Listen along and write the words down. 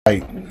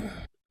Right.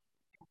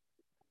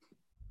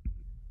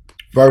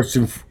 First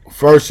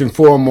and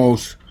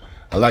foremost,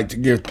 I'd like to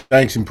give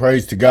thanks and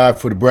praise to God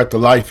for the breath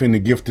of life and the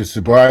gift of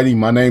sobriety.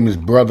 My name is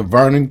Brother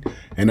Vernon,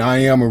 and I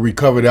am a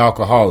recovered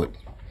alcoholic.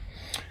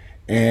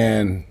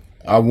 And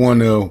I want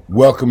to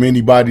welcome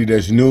anybody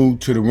that's new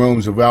to the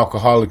rooms of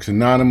Alcoholics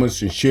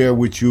Anonymous and share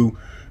with you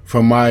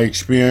from my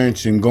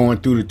experience in going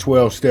through the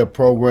 12-step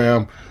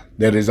program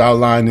that is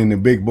outlined in the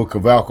Big Book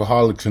of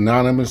Alcoholics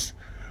Anonymous,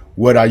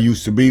 what I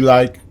used to be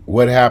like,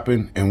 what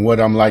happened, and what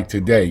I'm like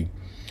today.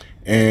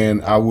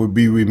 And I would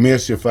be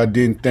remiss if I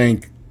didn't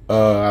thank,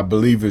 I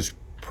believe it's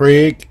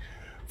Craig,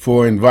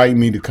 for inviting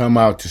me to come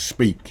out to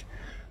speak.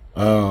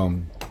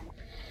 Um,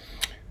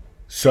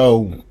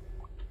 so,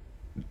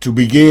 to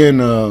begin,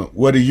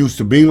 what it used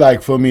to be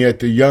like for me at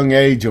the young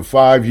age of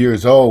 5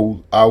 years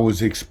old, I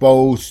was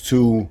exposed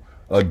to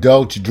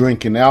adults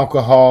drinking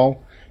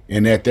alcohol.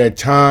 And at that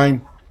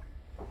time,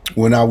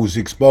 when I was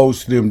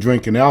exposed to them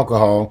drinking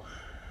alcohol,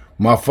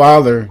 my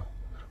father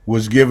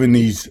was giving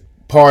these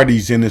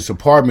parties in this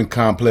apartment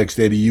complex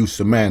that he used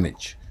to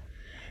manage.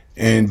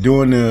 And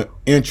during the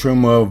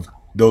interim of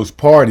those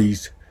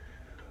parties,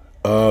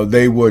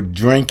 they were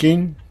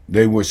drinking,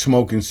 they were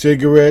smoking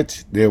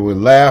cigarettes, they were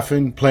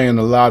laughing, playing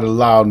a lot of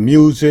loud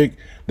music,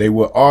 they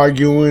were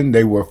arguing,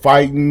 they were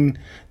fighting,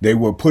 they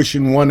were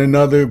pushing one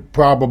another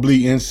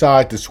probably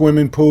inside the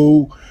swimming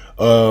pool,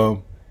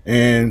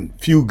 and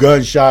few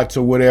gunshots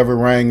or whatever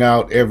rang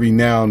out every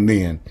now and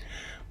then.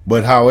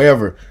 But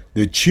however,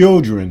 the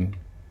children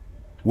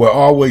were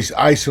always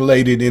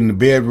isolated in the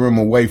bedroom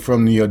away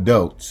from the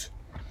adults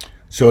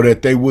so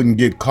that they wouldn't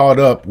get caught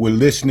up with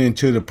listening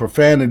to the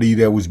profanity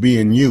that was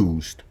being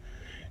used.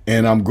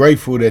 And I'm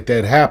grateful that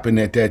that happened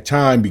at that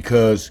time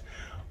because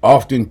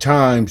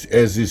oftentimes,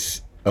 as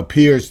this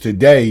appears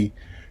today,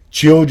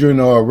 children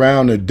are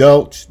around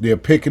adults. They're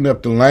picking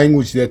up the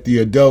language that the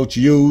adults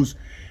use.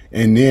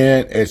 And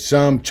then at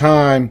some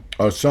time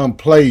or some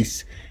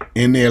place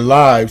in their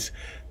lives,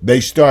 they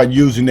start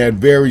using that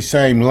very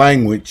same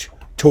language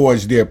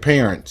towards their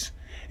parents.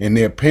 And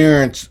their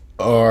parents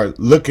are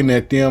looking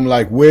at them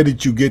like, where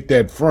did you get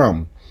that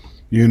from?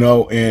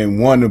 And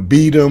want to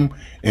beat them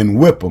and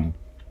whip them.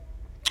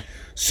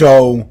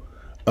 So,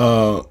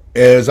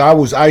 as I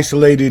was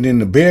isolated in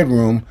the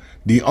bedroom,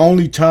 the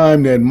only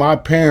time that my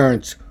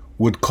parents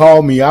would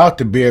call me out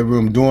the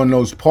bedroom during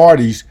those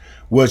parties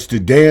was to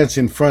dance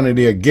in front of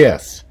their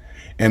guests.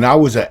 And I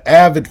was an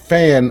avid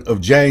fan of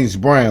James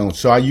Brown,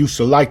 so I used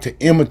to like to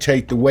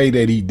imitate the way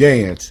that he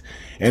danced.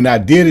 And I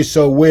did it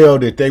so well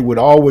that they would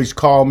always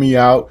call me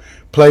out,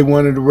 play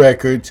one of the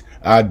records,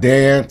 I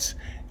dance,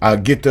 I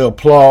get the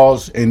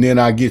applause, and then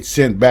I get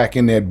sent back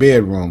in that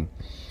bedroom.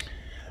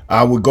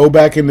 I would go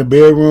back in the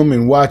bedroom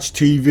and watch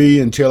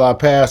TV until I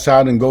pass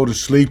out and go to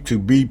sleep to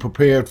be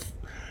prepared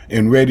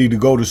and ready to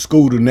go to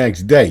school the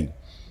next day.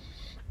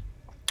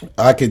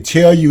 I can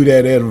tell you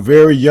that at a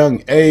very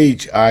young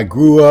age, I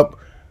grew up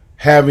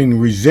having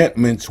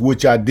resentments,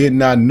 which I did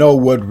not know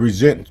what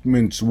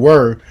resentments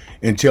were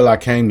until I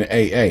came to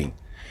AA.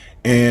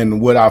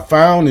 And what I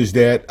found is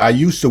that I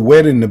used to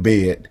wet in the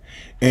bed,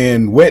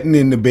 and wetting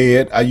in the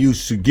bed, I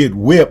used to get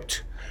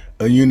whipped.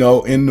 In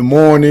the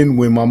morning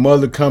when my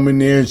mother come in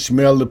there and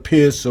smell the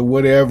piss or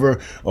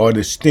whatever, or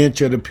the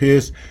stench of the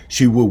piss,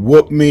 she would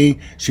whoop me.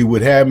 She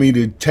would have me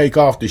to take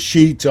off the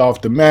sheets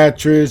off the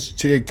mattress,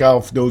 take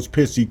off those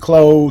pissy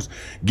clothes,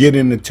 get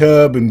in the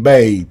tub and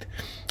bathe.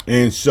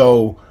 And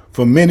so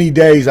for many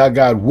days I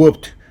got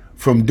whooped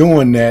from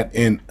doing that,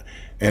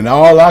 and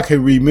all I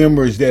can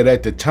remember is that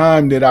at the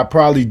time that I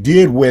probably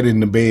did wet in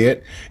the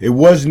bed, it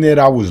wasn't that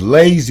I was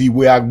lazy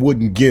where I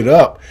wouldn't get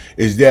up.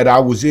 It's that I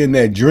was in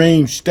that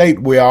dream state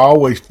where I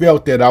always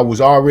felt that I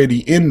was already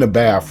in the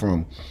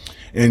bathroom.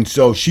 And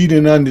so she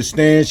didn't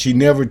understand. She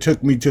never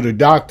took me to the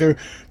doctor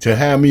to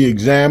have me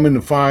examined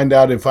to find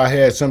out if I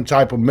had some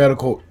type of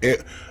medical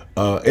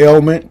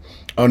ailment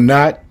or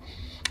not.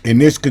 And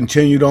this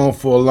continued on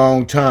for a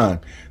long time.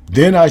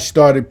 Then I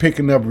started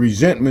picking up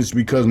resentments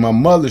because my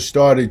mother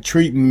started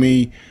treating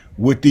me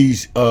with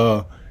these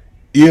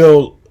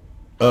ill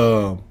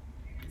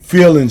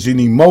feelings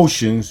and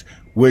emotions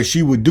where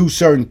she would do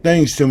certain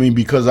things to me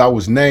because I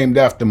was named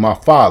after my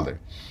father.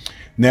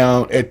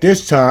 Now, at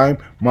this time,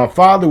 my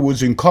father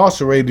was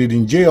incarcerated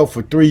in jail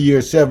for 3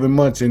 years, 7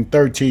 months, and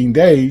 13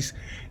 days.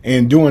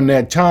 And during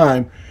that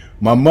time,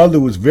 my mother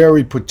was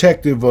very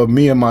protective of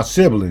me and my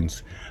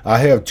siblings. I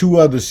have two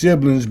other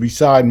siblings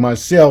beside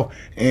myself,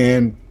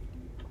 and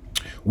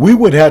we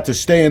would have to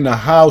stay in the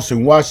house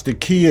and watch the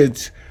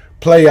kids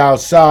play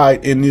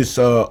outside in this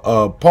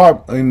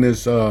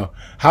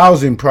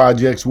housing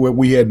projects where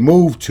we had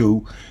moved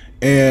to,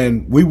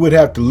 and we would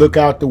have to look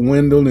out the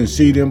window and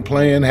see them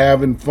playing,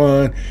 having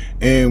fun,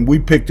 and we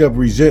picked up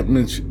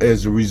resentments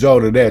as a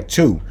result of that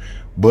too.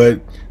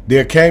 But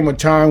there came a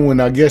time when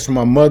I guess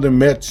my mother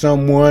met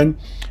someone,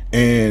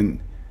 and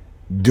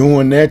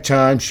during that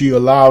time, she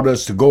allowed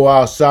us to go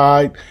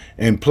outside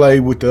and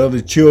play with the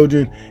other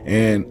children,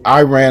 and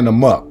I ran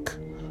amok.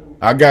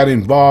 I got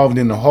involved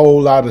in a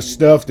whole lot of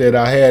stuff that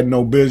I had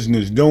no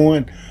business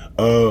doing.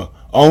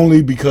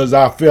 only because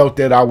I felt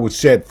that I was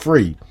set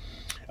free.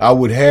 I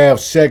would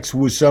have sex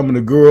with some of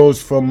the girls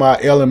from my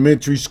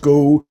elementary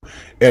school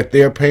at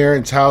their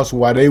parents' house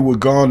while they were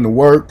gone to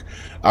work.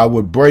 I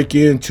would break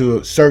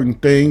into certain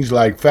things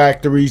like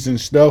factories and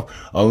stuff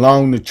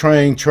along the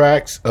train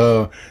tracks.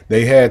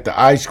 They had the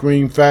ice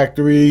cream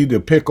factory, the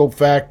pickle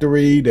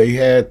factory, they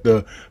had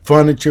the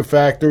furniture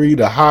factory,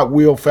 the Hot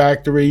Wheel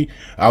factory.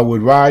 I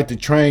would ride the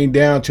train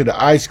down to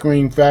the ice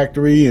cream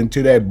factory and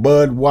to that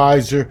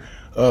Budweiser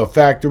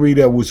factory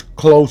that was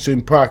close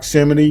in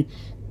proximity.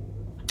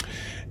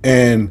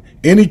 And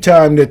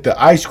anytime that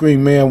the ice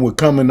cream man would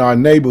come in our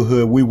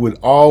neighborhood, we would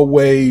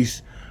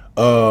always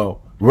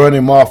run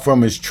him off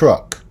from his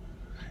truck.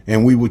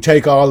 And we would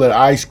take all the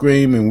ice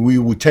cream and we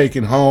would take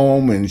it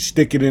home and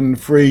stick it in the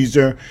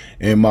freezer.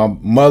 And my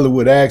mother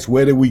would ask,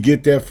 where did we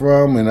get that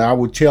from? And I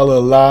would tell her a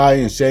lie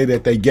and say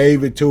that they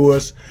gave it to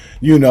us,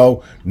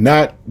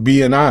 not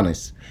being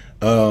honest.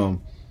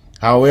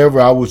 However,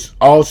 I was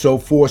also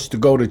forced to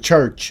go to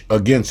church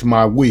against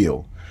my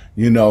will.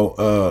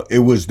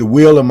 It was the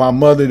will of my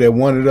mother that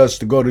wanted us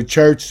to go to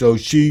church. So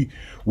she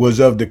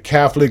was of the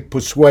Catholic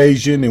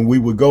persuasion and we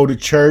would go to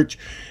church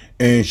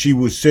and she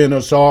would send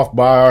us off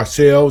by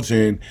ourselves.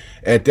 And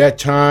at that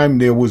time,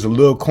 there was a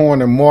little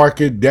corner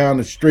market down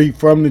the street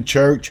from the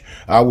church.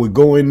 I would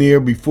go in there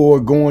before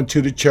going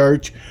to the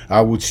church.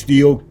 I would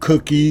steal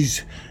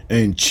cookies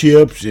and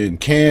chips and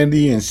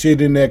candy and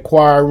sit in that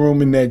choir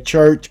room in that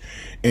church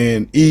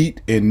and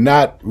eat and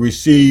not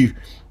receive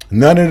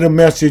none of the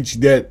message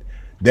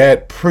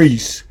that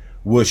priest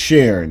was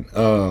sharing.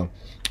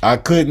 I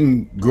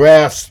couldn't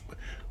grasp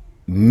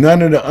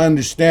none of the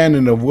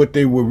understanding of what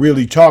they were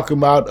really talking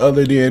about,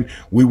 other than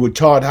we were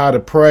taught how to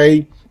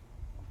pray.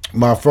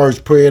 My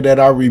first prayer that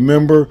I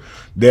remember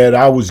that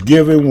I was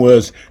given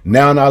was,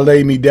 now I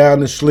lay me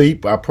down to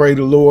sleep. I pray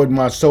the Lord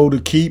my soul to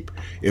keep.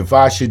 If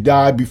I should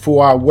die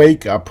before I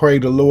wake, I pray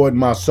the Lord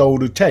my soul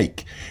to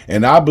take.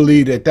 And I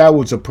believe that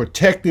was a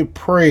protective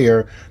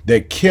prayer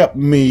that kept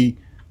me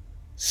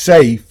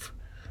safe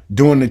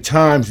during the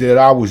times that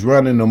I was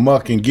running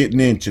amok and getting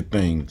into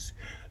things.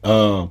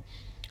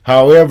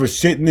 However,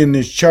 sitting in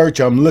this church,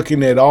 I'm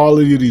looking at all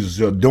of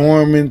these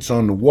adornments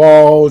on the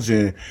walls,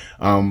 and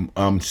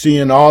I'm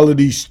seeing all of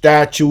these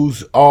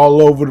statues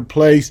all over the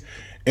place.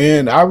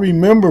 And I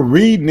remember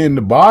reading in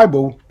the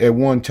Bible at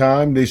one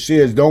time that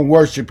says, don't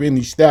worship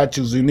any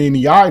statues and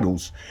any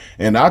idols.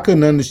 And I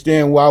couldn't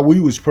understand why we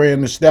was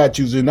praying to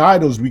statues and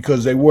idols,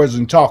 because they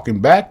wasn't talking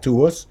back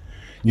to us.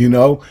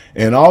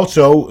 And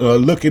also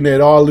looking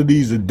at all of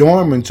these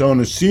adornments on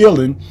the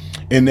ceiling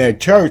in that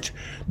church,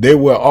 they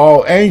were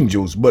all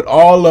angels, but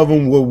all of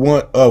them were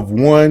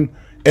one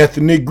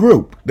ethnic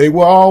group. They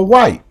were all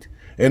white,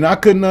 and I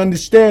couldn't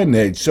understand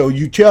that. So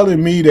you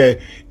telling me that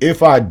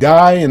if I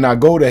die and I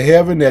go to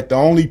heaven, that the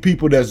only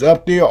people that's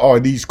up there are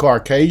these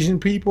Caucasian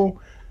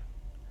people?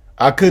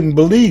 I couldn't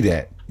believe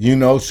that,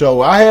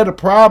 So I had a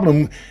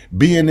problem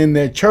being in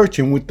that church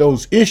and with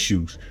those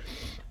issues.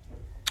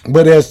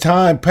 But as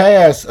time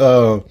passed,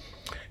 I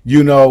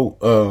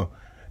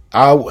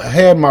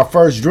had my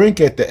first drink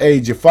at the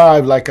age of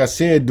 5, like I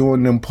said,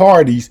 during them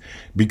parties,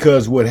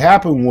 because what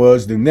happened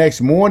was the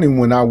next morning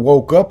when I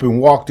woke up and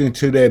walked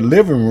into that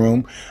living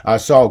room, I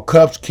saw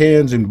cups,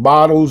 cans, and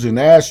bottles and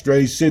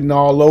ashtrays sitting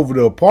all over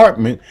the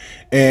apartment.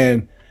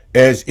 And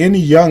as any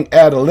young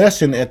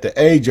adolescent at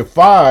the age of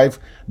 5,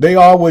 they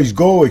always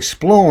go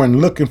exploring,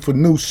 looking for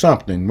new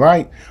something,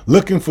 right?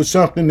 Looking for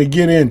something to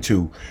get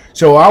into.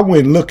 So I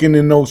went looking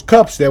in those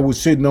cups that were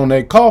sitting on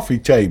that coffee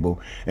table,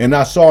 and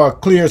I saw a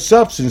clear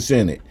substance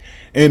in it.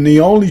 And the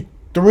only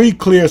 3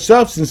 clear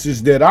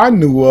substances that I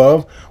knew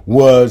of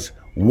was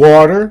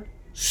water,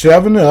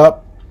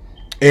 7-Up,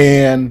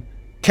 and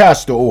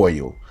castor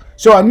oil.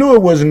 So I knew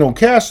it wasn't no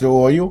castor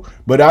oil,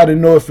 but I didn't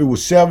know if it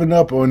was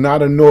 7-Up or not. I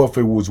didn't know if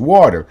it was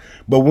water.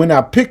 But when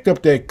I picked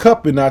up that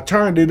cup and I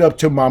turned it up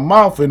to my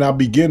mouth and I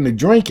began to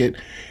drink it,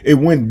 it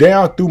went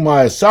down through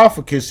my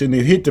esophagus and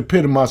it hit the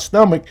pit of my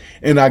stomach,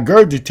 and I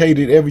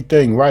gurgitated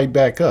everything right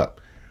back up.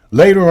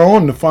 Later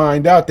on to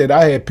find out that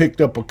I had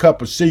picked up a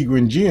cup of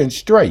Seagrin gin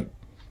straight.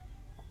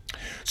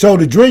 So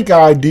the drink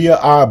idea,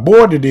 I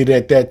aborted it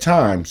at that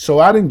time. So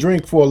I didn't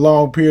drink for a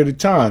long period of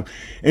time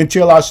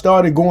until I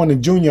started going to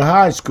junior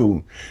high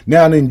school.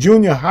 Now in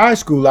junior high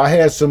school, I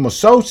had some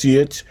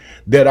associates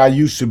that I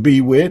used to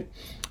be with,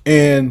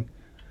 and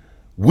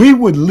we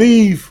would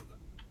leave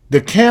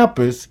the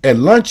campus at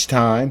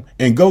lunchtime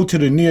and go to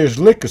the nearest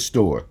liquor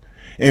store.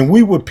 And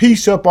we would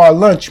piece up our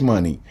lunch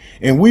money,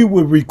 and we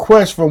would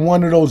request from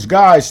one of those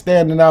guys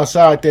standing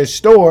outside that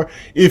store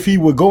if he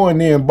would go in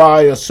there and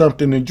buy us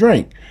something to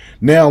drink.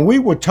 Now, we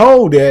were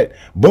told that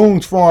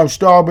Boone's Farm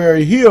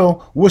Strawberry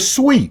Hill was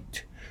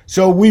sweet.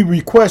 So we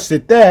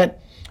requested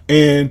that,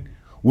 and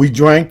we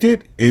drank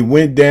it. It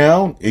went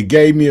down. It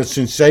gave me a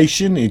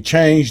sensation. It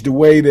changed the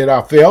way that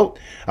I felt.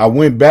 I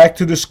went back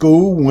to the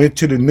school, went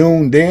to the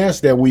noon dance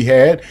that we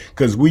had,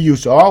 because we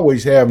used to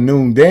always have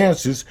noon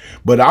dances.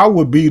 But I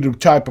would be the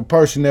type of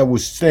person that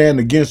would stand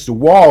against the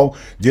wall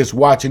just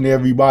watching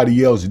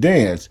everybody else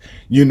dance,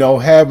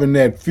 having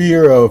that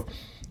fear of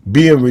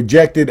being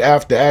rejected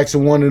after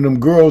asking one of them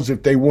girls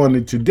if they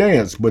wanted to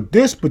dance. But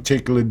this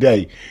particular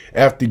day,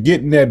 after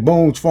getting that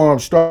Boone's Farm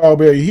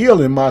Strawberry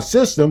Hill in my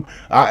system,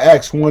 I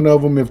asked one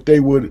of them if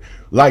they would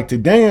like to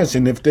dance,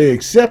 and if they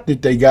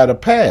accepted, they got a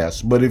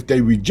pass. But if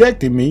they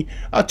rejected me,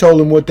 I told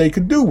them what they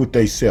could do with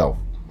themselves.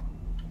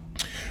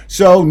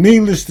 So,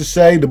 needless to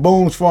say, the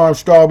Boone's Farm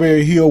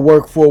Strawberry Hill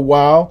worked for a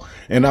while,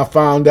 and I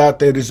found out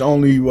that it's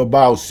only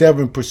about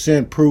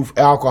 7% proof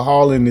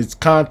alcohol in its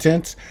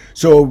contents,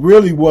 so it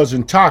really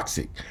wasn't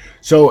toxic.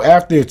 So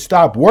after it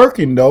stopped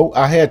working, though,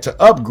 I had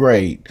to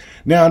upgrade.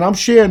 Now, and I'm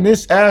sharing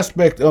this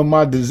aspect of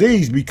my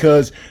disease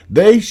because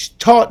they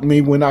taught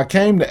me when I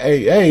came to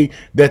AA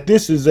that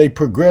this is a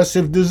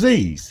progressive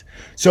disease.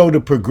 So the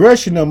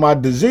progression of my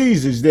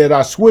disease is that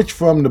I switched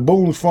from the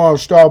Boone's Farm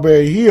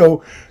Strawberry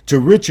Hill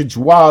to Richard's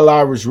Wild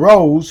Irish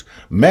Rose,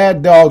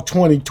 Mad Dog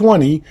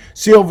 2020,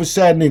 Silver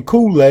Satin and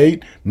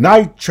Kool-Aid,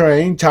 Night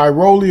Train,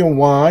 Tyrolean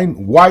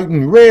wine, white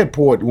and red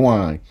port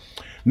wine.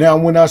 Now,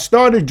 when I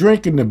started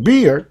drinking the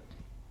beer,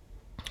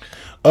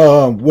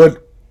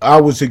 what I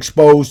was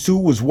exposed to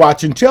was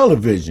watching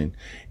television.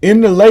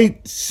 In the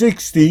late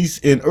 60s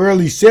and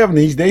early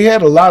 70s, they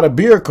had a lot of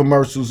beer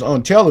commercials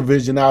on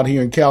television out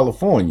here in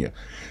California.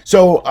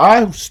 So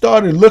I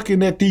started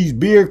looking at these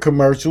beer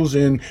commercials,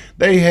 and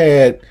they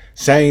had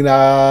St.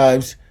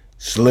 Ives,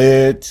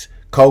 Schlitz,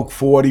 Coke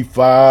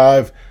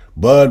 45,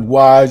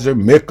 Budweiser,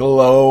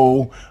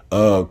 Michelob,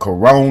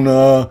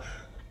 Corona,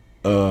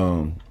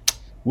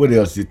 what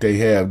else did they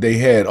have? They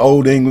had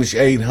Old English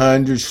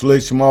 800,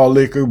 Schlitz Malt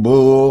Liquor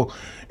Bull.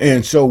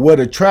 And so what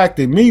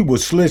attracted me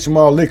was Schlitz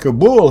Malt Liquor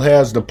Bull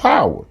has the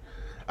power.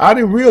 I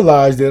didn't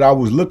realize that I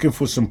was looking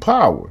for some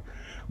power.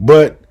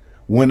 But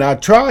when I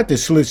tried the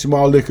Schlitz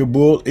Malt Liquor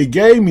Bull, it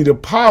gave me the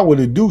power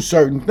to do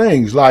certain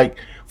things. Like,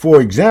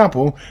 for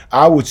example,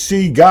 I would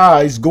see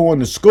guys going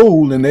to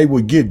school and they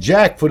would get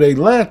jacked for their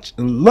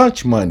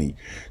lunch money.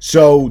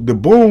 So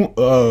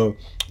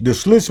the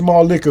Schlitz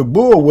Malt Liquor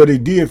Bull, what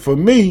it did for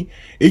me,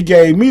 it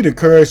gave me the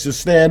courage to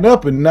stand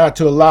up and not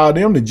to allow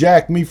them to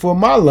jack me for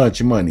my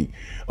lunch money.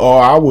 Or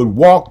I would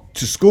walk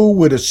to school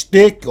with a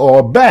stick or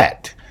a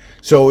bat.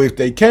 So if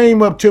they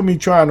came up to me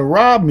trying to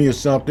rob me or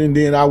something,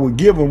 then I would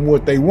give them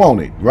what they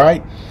wanted,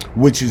 right?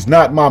 Which is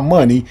not my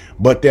money,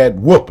 but that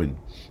whooping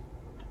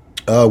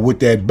with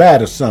that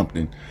bat or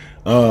something.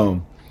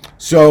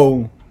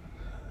 So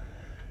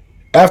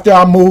after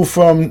I moved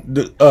from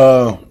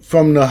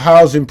the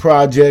housing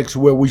projects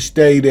where we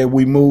stayed at,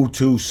 we moved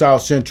to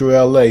South Central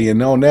LA,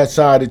 and on that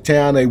side of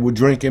town they were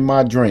drinking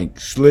my drink,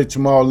 Schlitz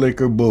Malt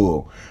Liquor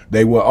Bull.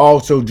 They were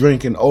also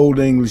drinking Old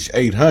English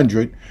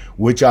 800,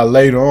 which I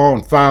later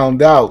on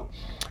found out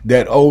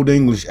that Old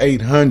English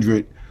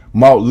 800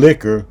 malt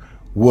liquor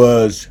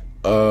was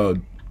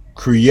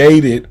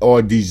created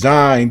or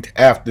designed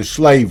after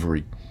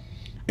slavery,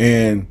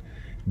 and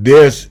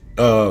there's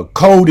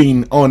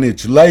coding on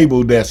its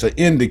label that's an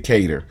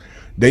indicator.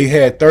 They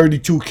had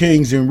 32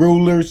 kings and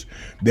rulers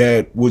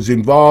that was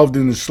involved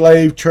in the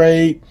slave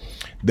trade.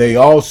 They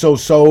also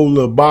sold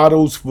the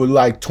bottles for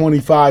like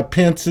 25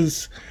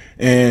 pences.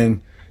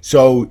 And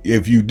so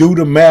if you do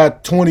the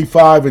math,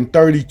 25 and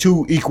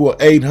 32 equal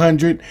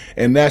 800.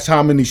 And that's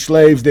how many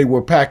slaves they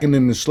were packing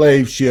in the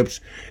slave ships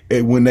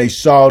when they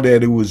saw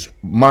that it was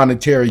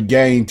monetary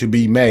gain to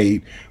be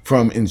made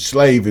from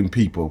enslaving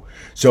people.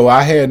 So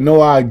I had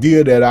no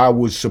idea that I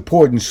was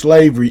supporting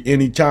slavery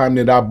anytime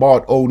that I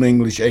bought Old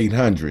English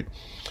 800.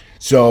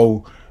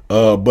 So,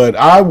 but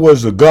I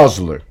was a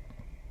guzzler.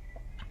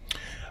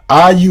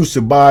 I used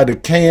to buy the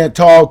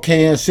tall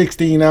cans,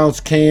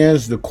 16-ounce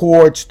cans, the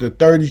quarts, the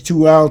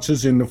 32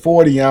 ounces, and the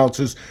 40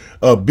 ounces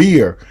of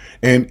beer.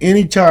 And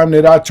anytime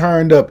that I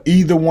turned up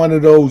either one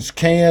of those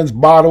cans,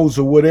 bottles,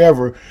 or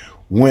whatever,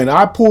 when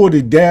I pulled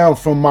it down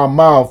from my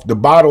mouth, the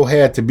bottle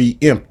had to be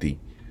empty.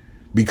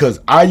 Because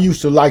I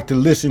used to like to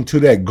listen to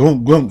that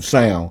glunk glunk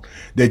sound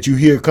that you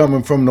hear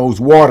coming from those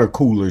water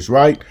coolers,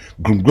 right?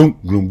 Glunk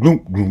glunk glunk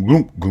glunk glunk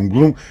glunk glunk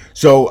glunk.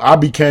 So I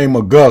became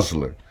a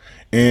guzzler.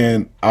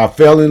 And I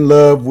fell in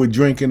love with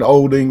drinking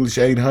Old English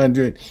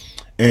 800.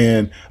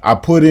 And I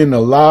put in a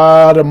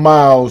lot of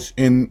miles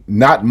in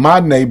not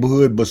my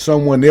neighborhood, but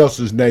someone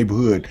else's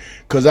neighborhood.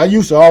 Because I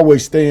used to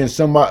always stay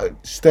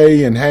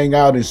and hang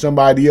out in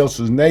somebody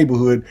else's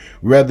neighborhood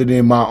rather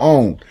than my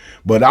own.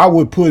 But I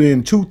would put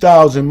in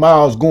 2,000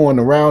 miles going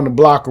around the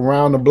block,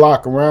 around the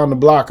block, around the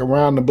block,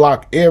 around the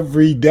block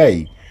every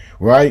day,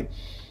 right?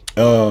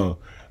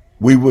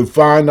 We would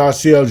find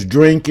ourselves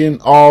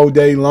drinking all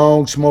day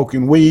long,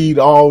 smoking weed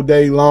all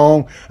day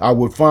long. I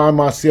would find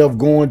myself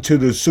going to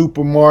the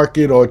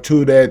supermarket or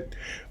to that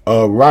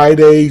Rite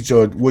Aid,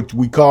 or what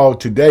we call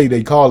today.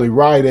 They call it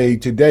Rite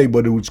Aid today,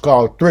 but it was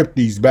called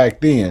Thrifties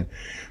back then.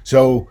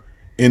 So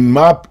in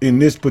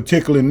this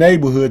particular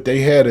neighborhood,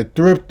 they had a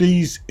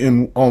Thrifties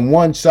on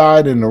one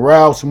side and the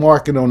Ralph's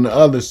Market on the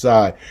other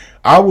side.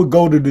 I would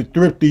go to the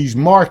Thrifties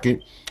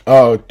market,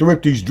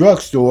 Thrifty's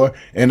drugstore,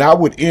 and I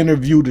would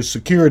interview the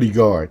security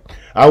guard.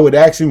 I would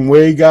ask him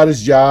where he got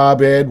his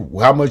job at,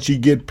 how much he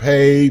get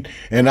paid,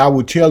 and I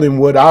would tell him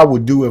what I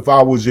would do if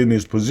I was in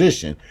his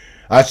position.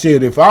 I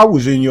said, if I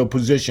was in your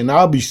position,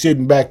 I'll be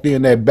sitting back there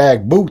in that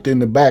back booth in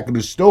the back of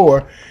the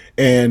store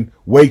and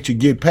wait to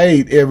get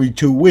paid every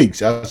 2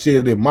 weeks. I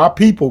said, if my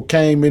people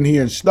came in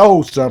here and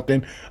stole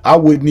something, I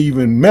wouldn't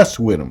even mess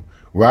with them,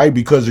 right?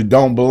 Because it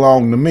don't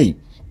belong to me.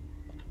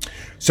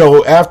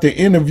 So after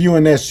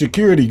interviewing that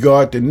security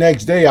guard, the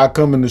next day I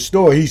come in the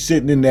store, he's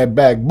sitting in that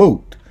back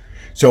booth.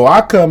 So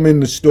I come in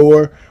the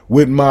store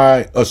with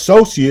my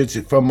associates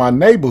from my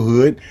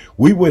neighborhood.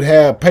 We would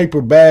have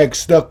paper bags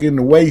stuck in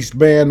the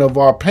waistband of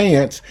our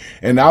pants,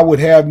 and I would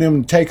have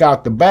them take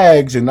out the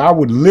bags, and I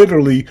would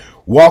literally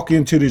walk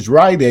into this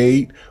Rite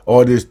Aid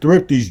or this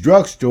Thrifty's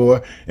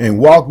drugstore and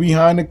walk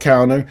behind the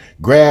counter,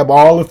 grab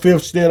all the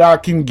fifths that I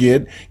can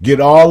get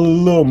all the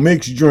little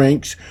mixed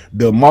drinks,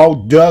 the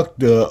malt duck,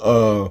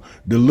 the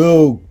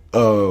little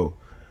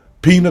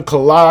pina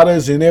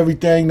coladas and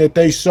everything that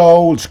they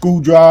sold,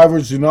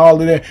 screwdrivers and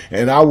all of that,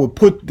 and I would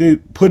put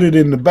it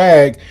in the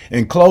bag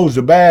and close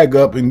the bag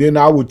up, and then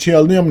I would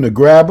tell them to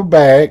grab a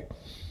bag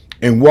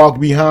and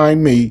walk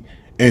behind me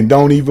and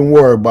don't even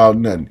worry about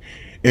nothing.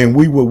 And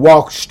we would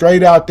walk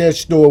straight out that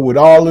store with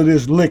all of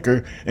this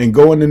liquor and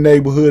go in the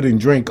neighborhood and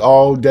drink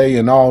all day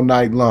and all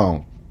night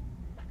long.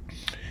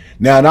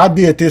 Now, and I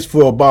did this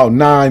for about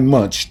 9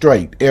 months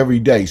straight every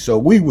day. So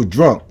we were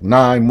drunk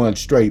 9 months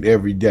straight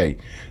every day.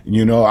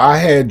 You know, I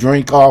had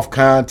drink off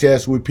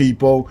contests with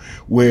people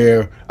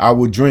where I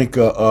would drink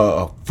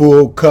a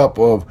full cup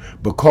of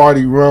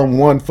Bacardi rum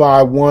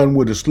 151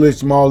 with a Slit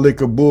Small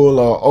Liquor Bull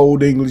or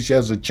Old English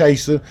as a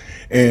chaser,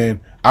 and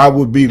I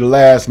would be the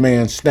last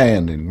man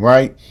standing,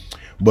 right?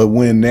 But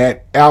when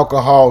that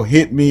alcohol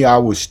hit me, I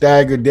would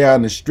stagger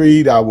down the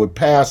street. I would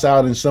pass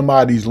out in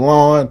somebody's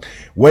lawn,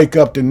 wake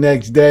up the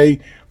next day,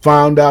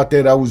 found out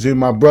that I was in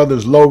my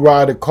brother's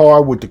lowrider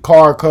car with the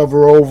car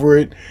cover over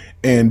it,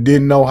 and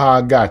didn't know how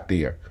I got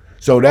there.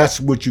 So that's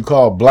what you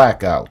call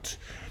blackouts.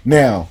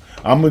 Now,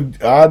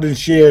 I didn't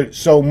share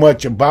so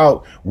much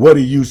about what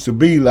it used to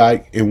be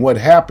like and what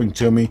happened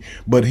to me,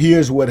 but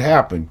here's what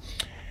happened.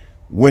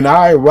 When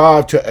I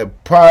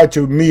prior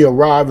to me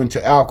arriving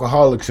to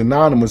Alcoholics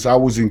Anonymous, I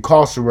was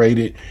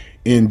incarcerated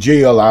in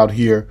jail out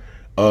here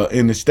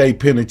in the state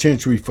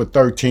penitentiary for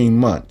 13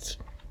 months.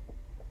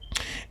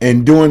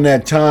 And during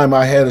that time,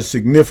 I had a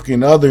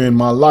significant other in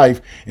my life,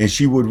 and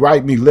she would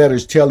write me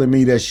letters telling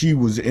me that she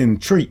was in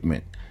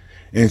treatment.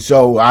 And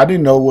so I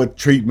didn't know what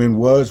treatment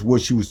was,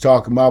 what she was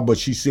talking about, but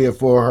she said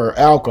for her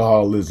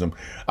alcoholism.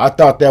 I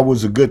thought that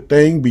was a good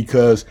thing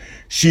because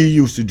she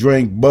used to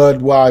drink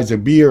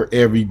Budweiser beer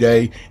every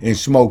day and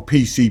smoke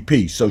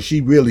PCP. So she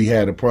really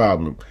had a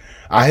problem.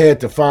 I had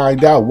to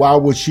find out why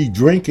was she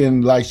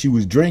drinking like she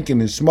was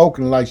drinking and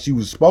smoking like she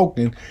was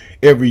smoking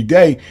every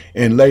day.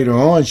 And later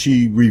on,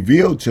 she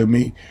revealed to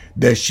me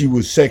that she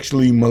was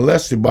sexually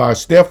molested by her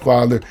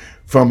stepfather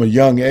from a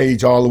young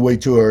age all the way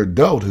to her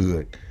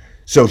adulthood.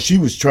 So she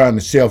was trying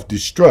to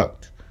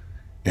self-destruct,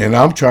 and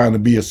I'm trying to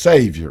be a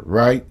savior,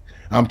 right?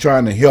 I'm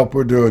trying to help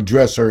her to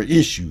address her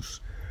issues.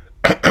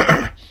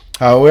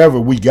 However,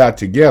 we got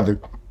together,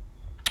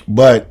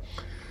 but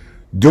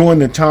during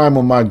the time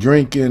of my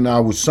drinking, I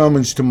was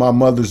summoned to my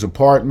mother's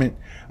apartment.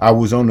 I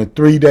was on a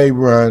 3-day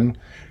run.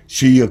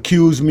 She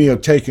accused me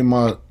of taking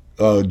my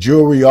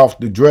jewelry off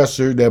the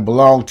dresser that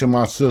belonged to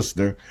my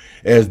sister.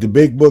 As the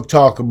big book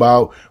talk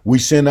about, we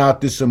sent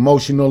out this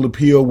emotional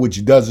appeal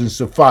which doesn't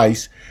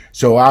suffice.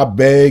 So I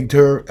begged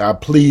her, I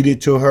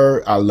pleaded to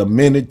her, I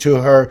lamented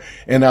to her,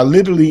 and I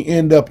literally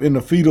end up in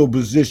a fetal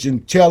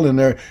position telling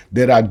her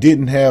that I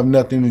didn't have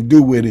nothing to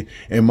do with it,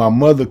 and my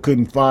mother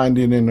couldn't find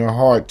it in her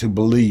heart to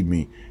believe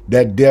me.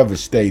 That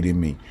devastated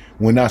me.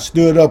 When I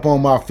stood up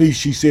on my feet,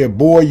 she said,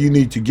 "Boy, you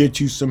need to get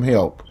you some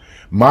help."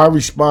 My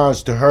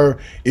response to her,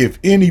 if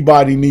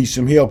anybody needs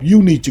some help,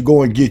 you need to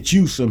go and get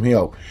you some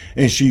help.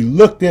 And she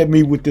looked at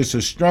me with this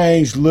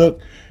estranged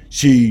look.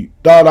 She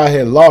thought I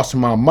had lost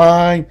my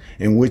mind,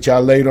 in which I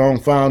later on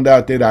found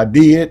out that I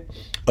did.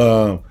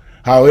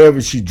 However,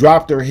 she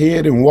dropped her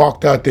head and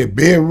walked out that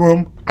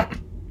bedroom.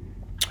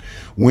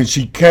 When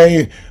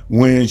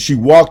she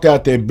walked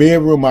out that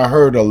bedroom, I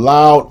heard a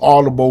loud,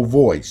 audible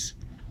voice.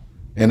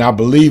 And I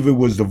believe it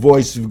was the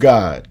voice of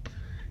God.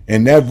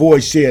 And that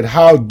voice said,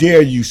 "How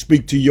dare you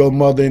speak to your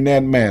mother in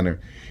that manner?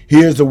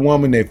 Here's a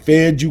woman that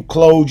fed you,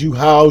 clothed you,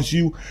 housed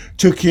you,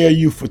 took care of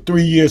you for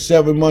 3 years,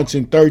 7 months,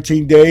 and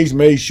 13 days,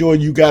 made sure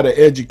you got an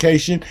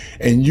education,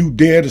 and you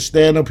dare to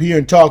stand up here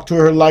and talk to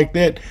her like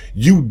that?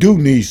 You do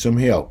need some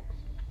help."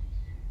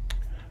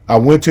 I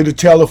went to the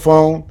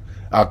telephone.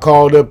 I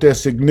called up that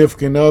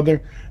significant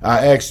other.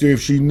 I asked her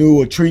if she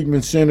knew a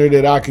treatment center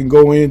that I can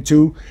go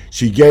into.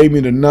 She gave me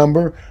the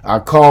number. I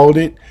called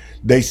it.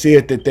 They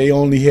said that they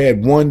only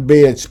had 1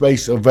 bed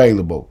space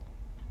available.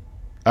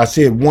 I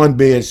said 1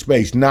 bed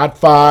space, not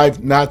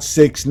 5, not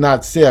 6,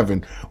 not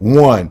 7,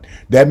 1.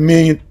 That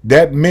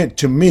meant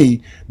to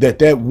me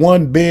that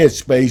 1 bed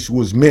space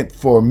was meant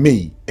for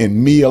me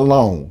and me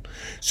alone.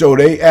 So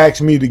they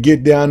asked me to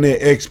get down there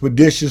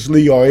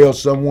expeditiously, or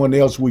else someone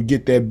else would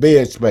get that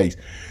bed space.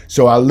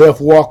 So I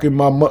left walking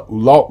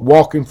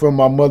from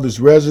my mother's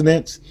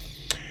residence,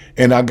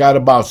 And I got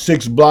about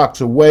 6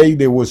 blocks away.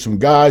 There was some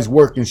guys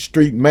working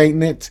street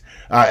maintenance.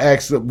 I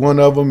asked one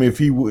of them if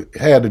he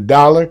had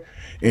 $1,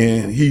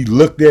 and he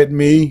looked at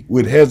me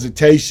with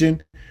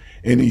hesitation,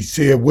 and he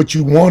said, "What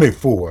you want it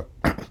for?"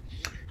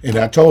 And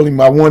I told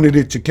him I wanted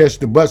it to catch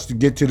the bus to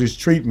get to this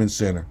treatment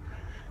center.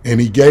 And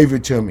he gave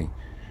it to me.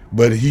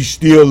 But he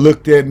still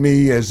looked at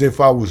me as if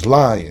I was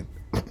lying.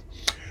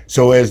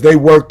 So as they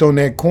worked on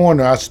that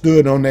corner, I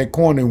stood on that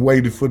corner and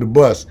waited for the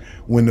bus.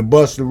 When the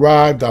bus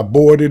arrived, I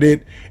boarded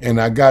it and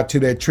I got to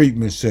that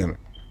treatment center.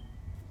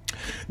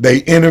 They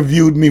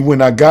interviewed me when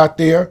I got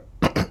there.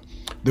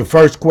 The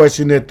first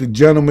question that the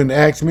gentleman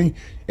asked me,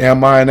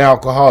 am I an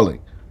alcoholic?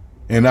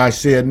 And I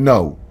said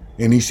no.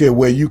 And he said,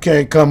 well, you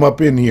can't come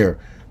up in here.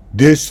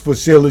 This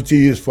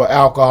facility is for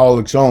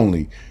alcoholics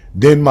only.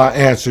 Then my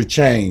answer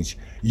changed.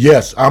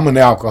 Yes, I'm an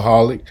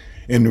alcoholic.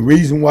 And the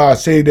reason why I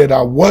say that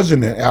I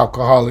wasn't an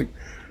alcoholic,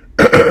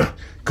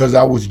 because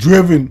I was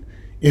driven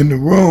in the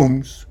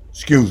rooms,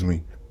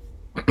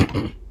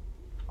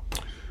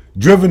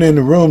 driven in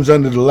the rooms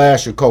under the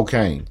lash of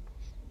cocaine.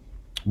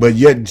 But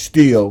yet and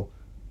still,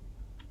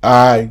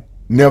 I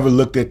never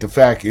looked at the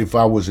fact if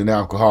I was an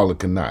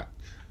alcoholic or not.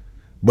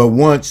 But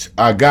once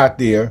I got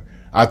there,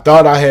 I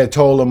thought I had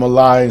told them a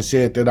lie and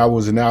said that I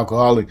was an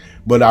alcoholic,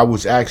 but I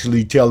was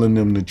actually telling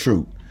them the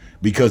truth.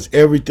 Because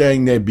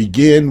everything that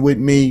began with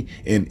me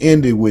and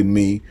ended with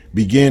me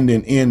began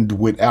and ended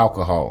with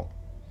alcohol.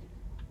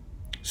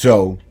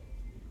 So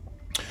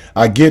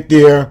I get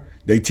there,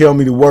 they tell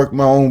me to work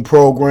my own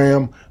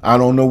program. I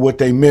don't know what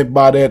they meant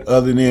by that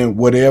other than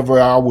whatever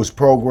I was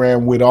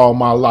programmed with all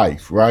my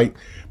life, right?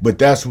 But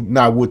that's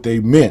not what they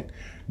meant.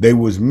 They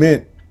meant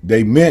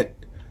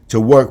to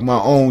work my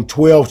own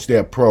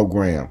 12-step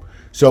program.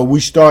 So we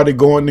started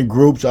going to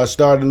groups. I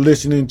started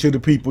listening to the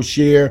people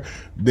share.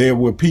 There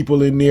were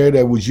people in there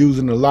that was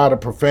using a lot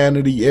of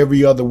profanity.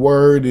 Every other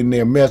word in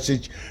their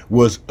message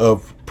was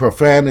of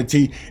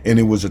profanity, and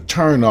it was a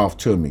turnoff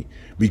to me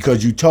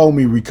because you told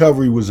me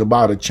recovery was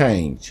about a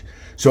change.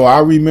 So I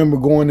remember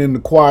going in the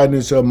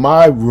quietness of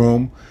my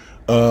room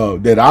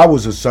that I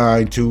was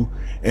assigned to,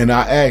 and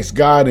I asked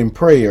God in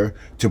prayer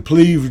to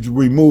please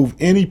remove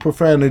any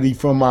profanity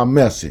from my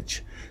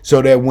message, so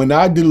that when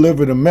I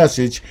deliver the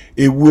message,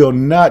 it will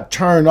not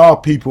turn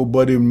off people,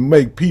 but it will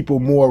make people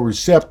more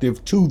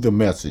receptive to the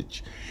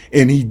message.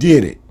 And he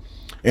did it.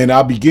 And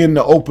I began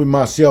to open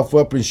myself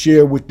up and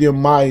share with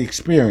them my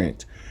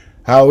experience.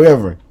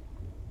 However,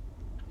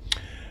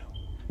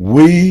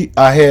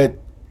 I had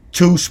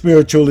 2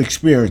 spiritual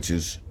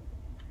experiences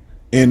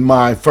in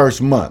my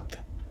first month.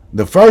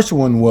 The first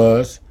one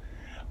was,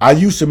 I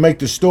used to make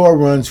the store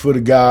runs for the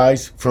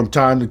guys from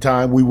time to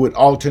time. We would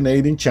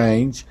alternate and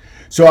change.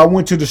 So I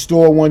went to the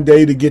store one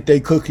day to get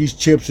their cookies,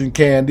 chips, and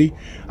candy.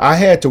 I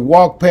had to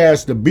walk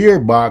past the beer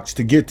box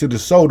to get to the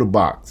soda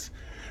box.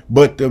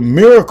 But the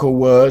miracle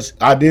was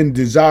I didn't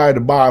desire to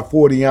buy a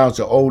 40 ounce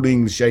of Old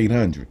English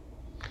 800,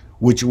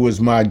 which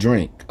was my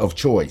drink of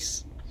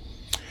choice.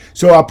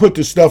 So I put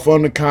the stuff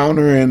on the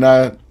counter and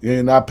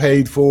I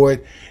paid for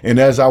it. And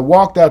as I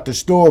walked out the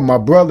store, my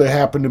brother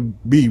happened to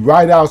be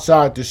right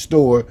outside the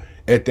store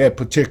at that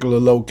particular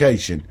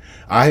location.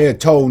 I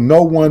had told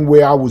no one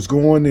where I was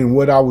going and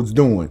what I was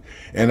doing.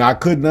 And I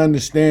couldn't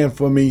understand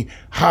for me,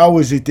 how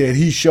is it that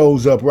he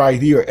shows up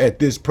right here at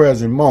this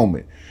present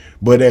moment?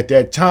 But at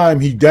that time,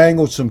 he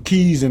dangled some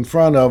keys in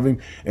front of him.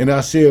 And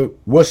I said,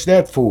 what's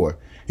that for?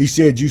 He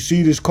said, you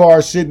see this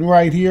car sitting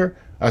right here?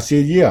 I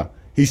said, yeah.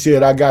 He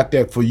said, I got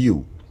that for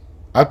you.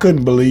 I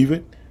couldn't believe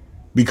it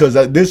because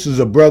this is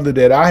a brother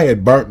that I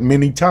had burnt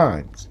many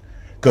times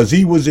because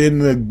he was in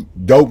the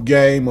dope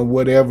game or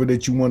whatever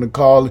that you want to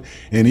call it,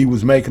 and he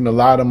was making a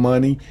lot of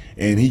money,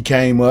 and he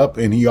came up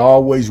and he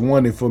always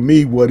wanted for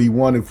me what he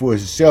wanted for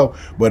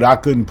himself, but I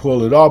couldn't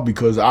pull it off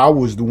because I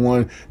was the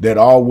one that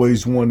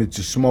always wanted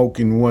to smoke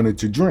and wanted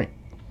to drink.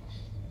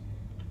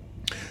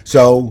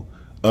 So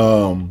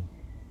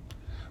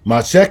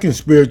my second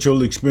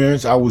spiritual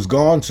experience, I was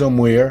gone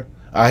somewhere.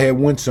 I had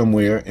went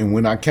somewhere, and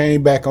when I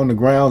came back on the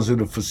grounds of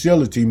the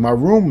facility, my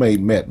roommate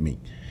met me.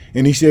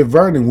 And he said,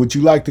 Vernon, would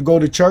you like to go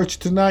to church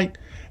tonight?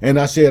 And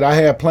I said, I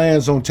had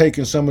plans on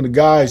taking some of the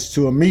guys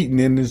to a meeting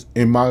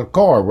in my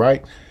car,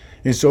 right?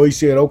 And so he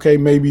said, okay,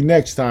 maybe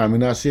next time.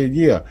 And I said,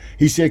 yeah.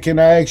 He said, can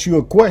I ask you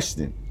a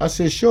question? I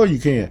said, sure you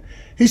can.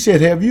 He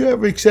said, have you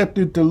ever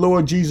accepted the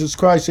Lord Jesus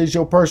Christ as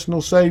your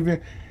personal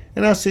Savior?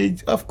 And I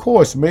said, of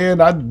course,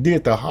 man. I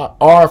did the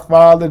Our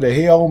Father, the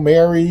Hail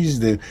Marys,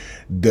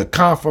 the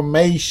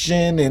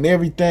confirmation and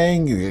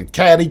everything, the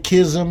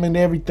catechism and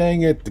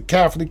everything at the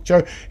Catholic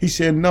Church. He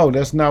said, no,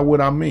 that's not what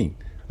I mean.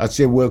 I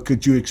said, well,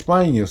 could you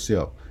explain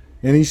yourself?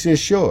 And he said,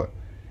 sure.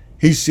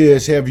 He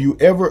says, have you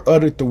ever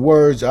uttered the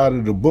words out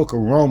of the book of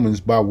Romans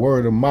by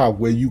word of mouth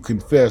where you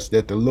confess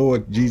that the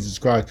Lord Jesus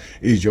Christ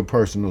is your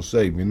personal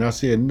Savior? And I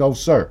said, no,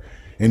 sir.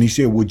 And he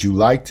said, would you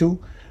like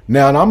to?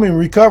 Now, I'm in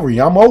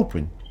recovery. I'm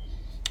open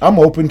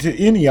to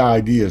any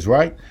ideas,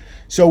 right?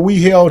 So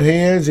we held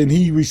hands and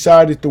he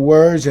recited the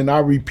words and I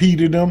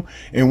repeated them.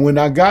 And when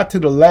I got to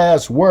the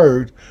last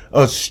word,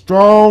 a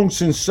strong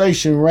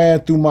sensation ran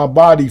through my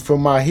body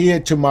from my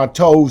head to my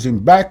toes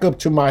and back up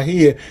to my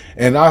head.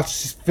 And I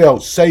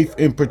felt safe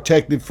and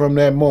protected from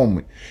that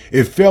moment.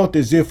 It felt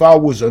as if I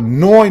was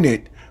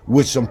anointed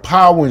with some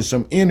power and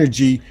some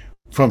energy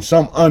from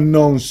some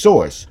unknown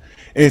source.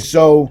 And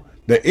so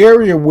the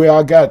area where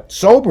I got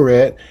sober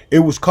at, it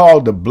was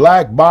called the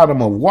Black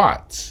Bottom of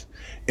Watts.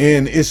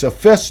 And it's a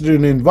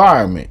festered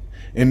environment.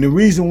 And the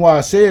reason why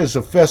I say it's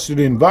a festered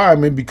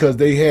environment because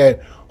they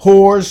had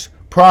whores,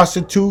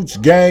 prostitutes,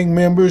 gang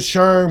members,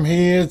 sherm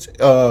heads,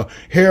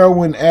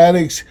 heroin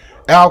addicts,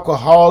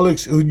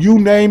 alcoholics, you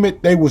name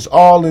it, they was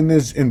all in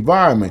this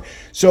environment.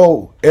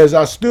 So as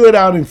I stood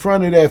out in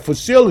front of that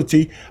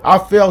facility, I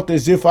felt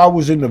as if I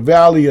was in the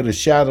valley of the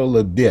shadow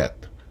of death.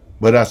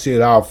 But I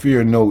said, I'll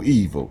fear no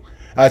evil.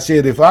 I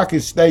said, if I can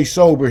stay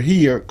sober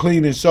here,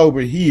 clean and sober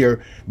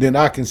here, then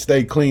I can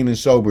stay clean and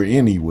sober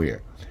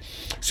anywhere.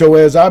 So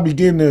as I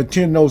began to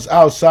attend those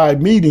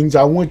outside meetings,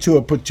 I went to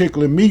a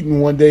particular meeting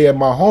one day at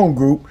my home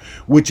group,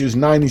 which is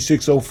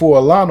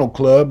 9604 Alano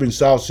Club in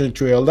South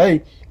Central LA.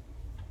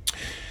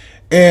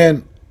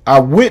 And I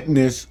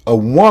witnessed a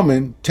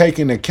woman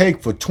taking a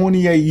cake for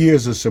 28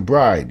 years of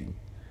sobriety.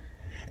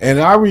 And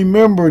I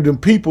remember the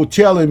people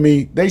telling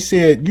me, they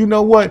said, you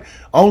know what?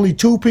 Only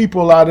 2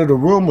 people out of the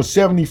room of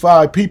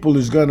 75 people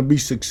is going to be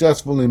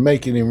successful in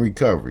making in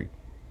recovery.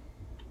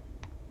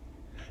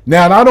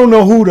 Now, I don't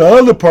know who the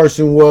other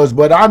person was,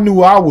 but I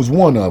knew I was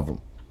one of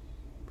them.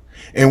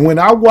 And when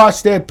I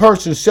watched that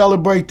person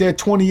celebrate their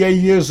 28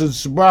 years of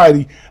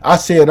sobriety, I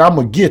said, I'm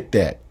going to get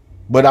that.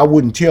 But I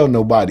wouldn't tell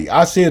nobody.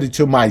 I said it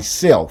to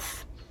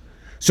myself.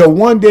 So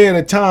one day at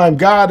a time,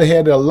 God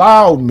had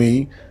allowed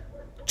me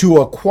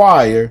to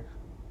acquire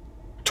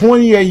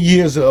 28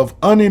 years of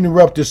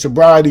uninterrupted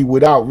sobriety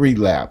without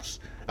relapse.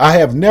 I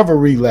have never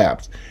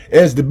relapsed.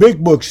 As the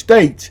big book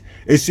states,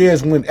 it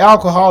says when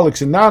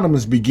Alcoholics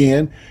Anonymous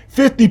began,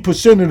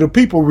 50% of the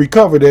people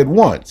recovered at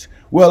once.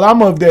 Well,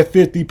 I'm of that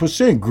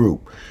 50%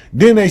 group.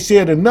 Then they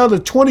said another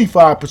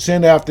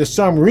 25% after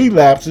some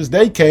relapses,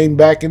 they came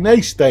back and they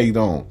stayed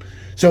on.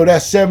 So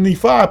that's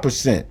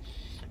 75%.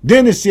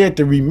 Then it said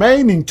the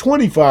remaining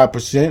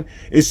 25%,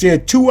 it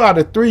said 2 out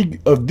of 3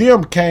 of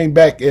them came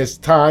back as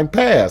time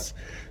passed.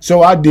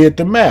 So I did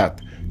the math.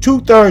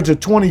 2/3 of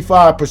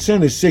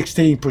 25% is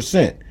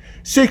 16%.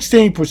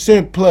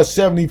 16% plus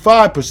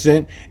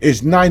 75%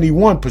 is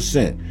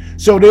 91%.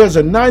 So there's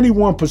a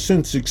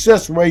 91%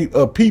 success rate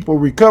of people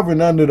recovering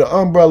under the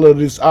umbrella of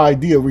this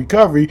idea of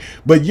recovery,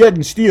 but yet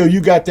and still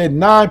you got that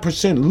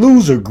 9%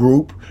 loser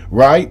group,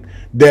 right?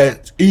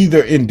 That's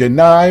either in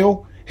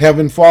denial,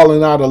 having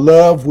fallen out of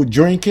love with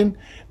drinking,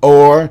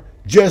 or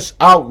just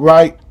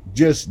outright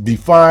just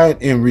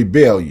defiant and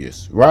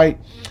rebellious, right?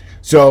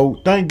 So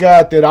thank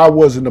God that I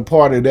wasn't a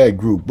part of that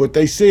group. But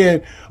they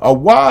said a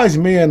wise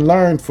man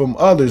learned from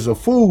others, a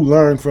fool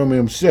learned from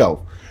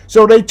himself.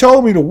 So they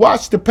told me to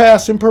watch the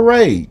passing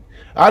parade.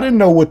 I didn't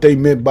know what they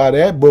meant by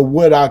that, but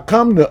what I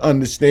come to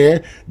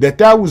understand,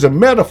 that was a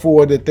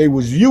metaphor that they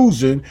was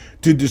using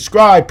to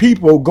describe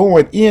people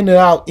going in and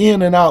out,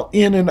 in and out,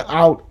 in and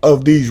out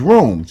of these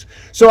rooms.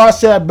 So I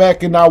sat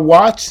back and I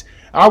watched.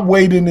 I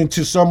waited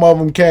until some of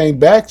them came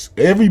back.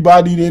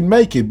 Everybody didn't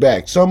make it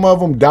back. Some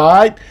of them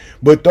died,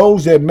 but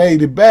those that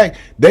made it back,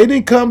 they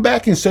didn't come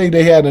back and say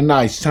they had a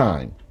nice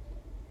time.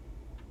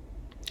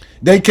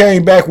 They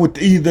came back with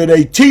either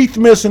their teeth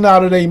missing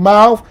out of their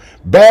mouth,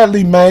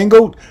 badly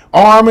mangled,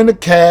 arm in a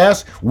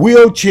cast,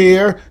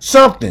 wheelchair,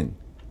 something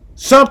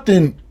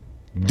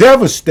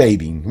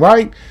devastating,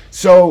 right?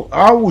 So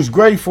I was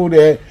grateful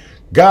that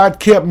God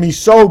kept me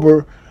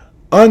sober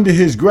under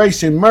his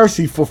grace and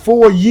mercy for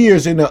 4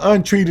 years in an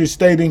untreated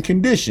state and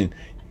condition.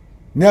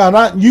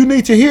 Now, you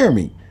need to hear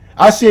me.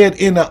 I said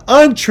in an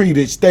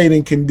untreated state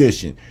and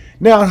condition.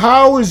 Now,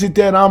 how is it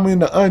that I'm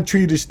in an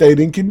untreated state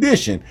and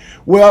condition?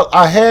 Well,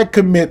 I had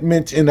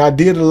commitments and I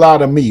did a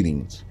lot of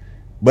meetings,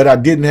 but I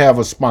didn't have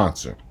a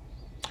sponsor.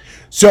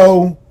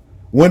 So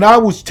when I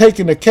was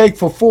taking a cake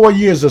for 4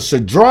 years of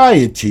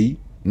sobriety,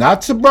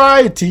 not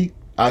sobriety,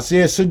 I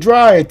said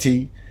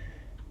sobriety,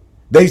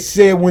 they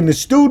said when the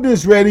student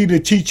is ready, the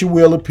teacher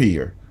will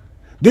appear.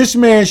 This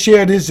man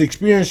shared his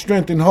experience,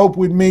 strength, and hope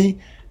with me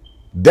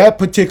that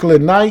particular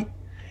night.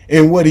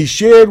 And what he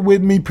shared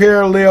with me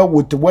paralleled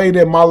with the way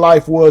that my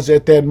life was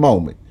at that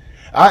moment.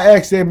 I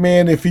asked that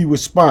man if he would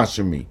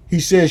sponsor me.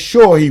 He said,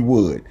 sure he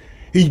would.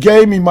 He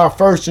gave me my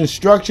first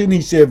instruction.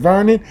 He said,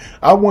 Vernon,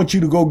 I want you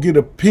to go get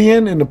a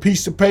pen and a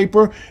piece of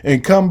paper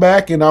and come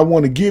back, and I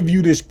want to give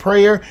you this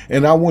prayer,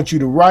 and I want you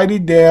to write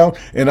it down,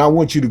 and I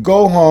want you to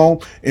go home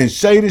and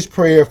say this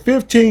prayer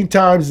 15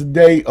 times a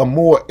day or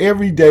more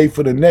every day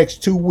for the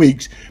next 2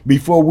 weeks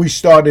before we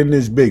start in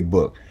this big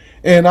book.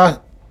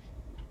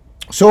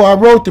 So I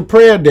wrote the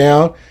prayer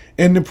down,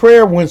 and the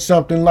prayer went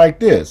something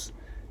like this.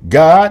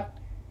 God,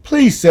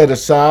 please set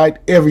aside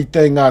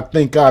everything I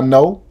think I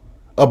know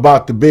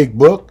about the big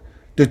book,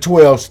 the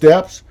 12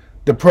 steps,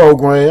 the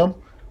program,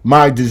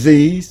 my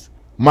disease,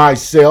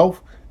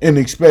 myself, and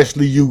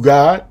especially you,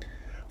 God,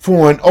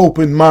 for an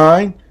open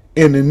mind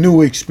and a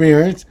new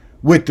experience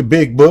with the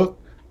big book,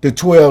 the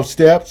 12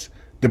 steps,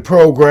 the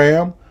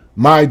program,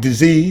 my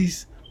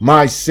disease,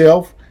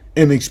 myself,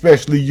 and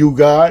especially you,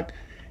 God.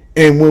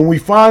 And when we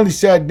finally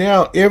sat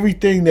down,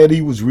 everything that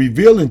he was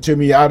revealing to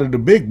me out of the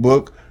big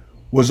book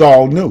was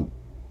all new.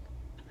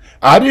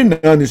 I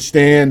didn't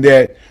understand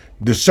that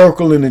the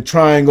circle and the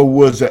triangle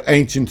was an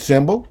ancient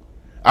symbol.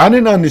 I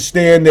didn't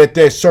understand that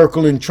that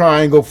circle and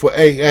triangle for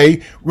AA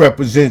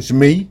represents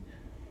me,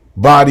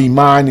 body,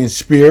 mind, and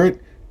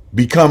spirit.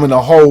 Becoming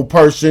a whole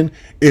person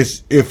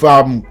is if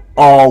I'm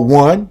all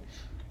one.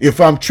 If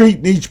I'm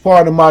treating each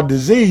part of my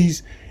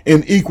disease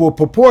in equal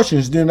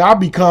proportions, then I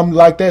become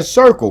like that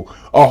circle,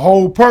 a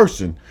whole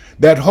person.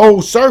 That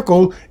whole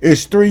circle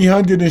is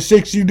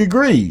 360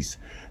 degrees.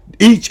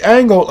 Each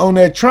angle on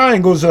that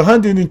triangle is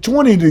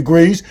 120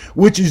 degrees,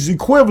 which is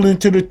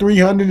equivalent to the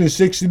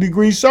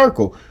 360-degree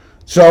circle.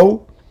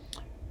 So,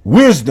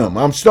 wisdom.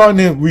 I'm starting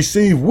to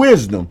receive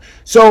wisdom.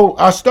 So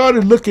I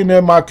started looking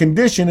at my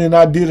condition and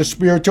I did a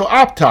spiritual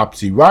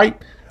autopsy,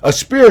 right? A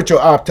spiritual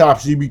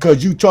autopsy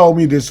because you told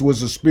me this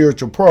was a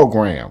spiritual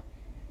program.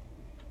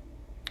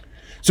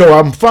 So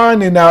I'm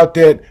finding out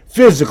that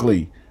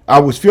physically, I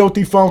was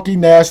filthy, funky,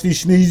 nasty,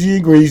 sneezy,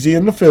 and greasy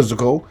in the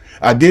physical.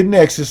 I didn't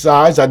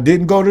exercise. I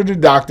didn't go to the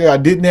doctor. I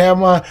didn't have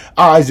my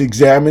eyes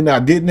examined. I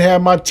didn't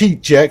have my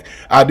teeth checked.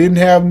 I didn't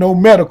have no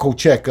medical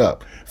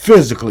checkup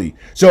physically.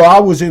 So I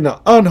was in an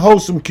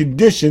unwholesome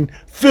condition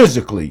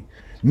physically.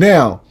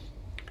 Now,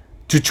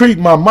 to treat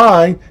my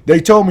mind, they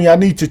told me I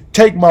need to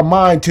take my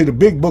mind to the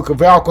big book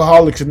of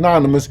Alcoholics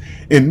Anonymous,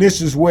 and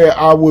this is where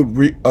I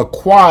would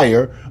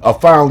acquire a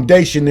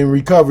foundation in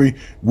recovery,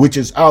 which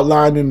is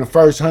outlined in the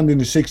first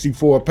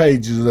 164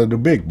 pages of the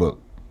big book.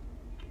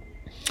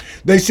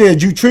 They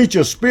said you treat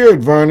your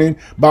spirit, Vernon,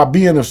 by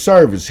being of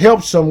service.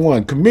 Help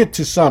someone, commit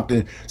to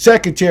something.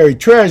 Secretary,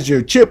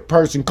 treasurer, chip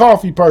person,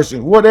 coffee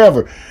person,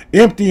 whatever.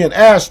 Emptying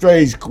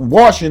ashtrays,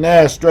 washing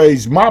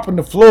ashtrays, mopping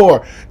the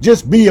floor.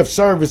 Just be of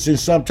service in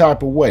some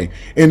type of way.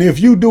 And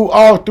if you do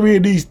all three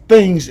of these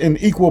things in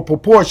equal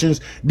proportions,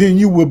 then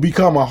you will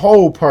become a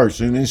whole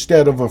person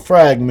instead of a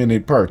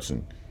fragmented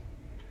person.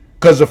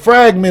 Because a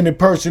fragmented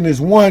person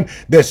is one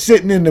that's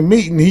sitting in the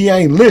meeting, he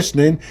ain't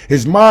listening.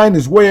 His mind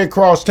is way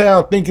across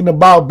town thinking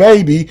about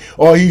baby,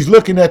 or he's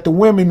looking at the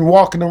women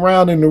walking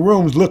around in the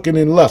rooms looking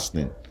and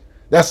lusting.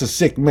 That's a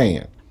sick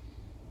man.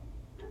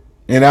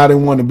 And I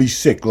didn't want to be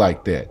sick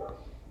like that.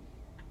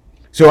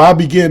 So I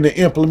began to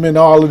implement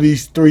all of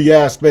these three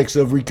aspects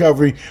of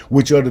recovery,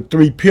 which are the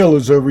three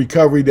pillars of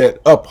recovery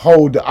that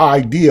uphold the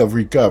idea of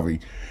recovery.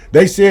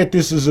 They said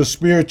this is a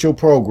spiritual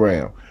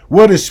program.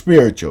 What is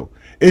spiritual?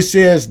 It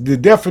says the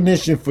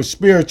definition for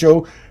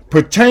spiritual,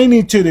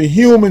 pertaining to the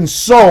human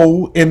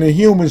soul and the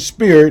human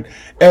spirit,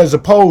 as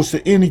opposed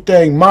to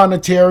anything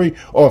monetary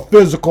or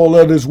physical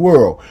of this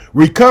world.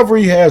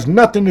 Recovery has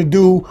nothing to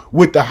do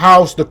with the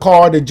house, the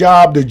car, the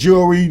job, the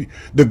jewelry,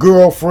 the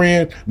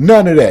girlfriend,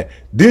 none of that.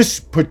 This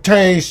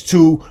pertains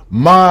to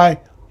my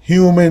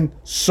human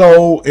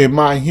soul and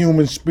my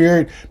human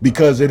spirit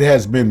because it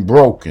has been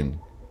broken.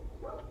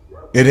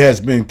 It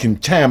has been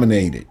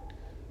contaminated.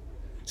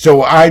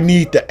 So I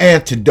need the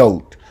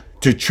antidote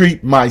to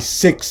treat my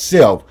sick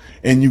self,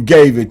 and you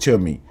gave it to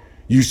me.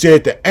 You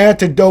said the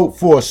antidote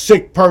for a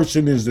sick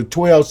person is the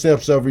 12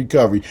 steps of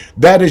recovery.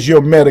 That is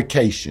your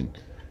medication.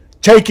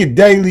 Take it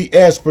daily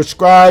as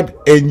prescribed,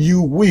 and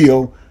you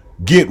will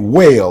get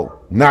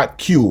well, not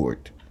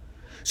cured.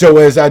 So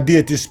as I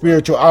did this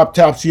spiritual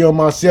autopsy on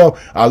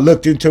myself, I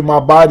looked into my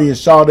body and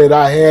saw that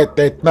I had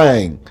that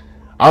thing.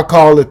 I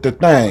call it the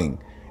thing.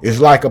 It's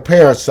like a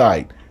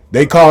parasite.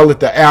 They call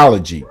it the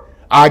allergy.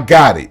 I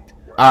got it.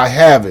 I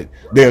have it.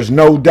 There's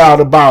no doubt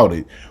about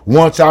it.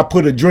 Once I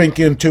put a drink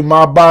into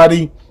my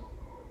body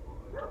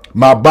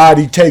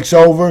takes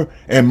over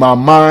and my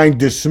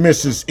mind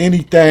dismisses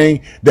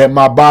anything that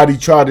my body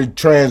tried to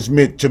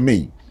transmit to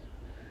me.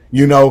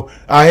 You know,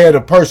 I had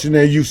a person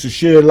that used to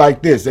share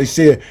like this. They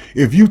said,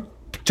 if you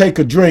take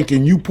a drink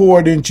and you pour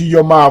it into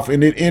your mouth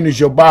and it enters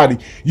your body,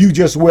 you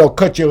just well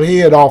cut your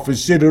head off and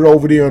sit it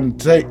over there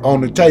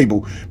on the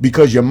table,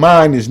 because your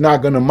mind is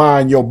not going to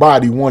mind your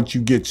body once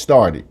you get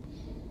started.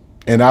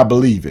 And I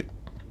believe it,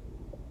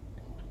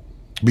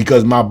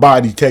 because my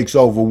body takes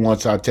over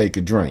once I take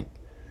a drink.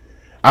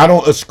 I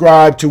don't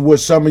ascribe to what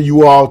some of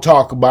you all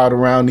talk about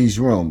around these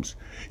rooms.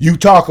 You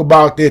talk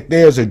about that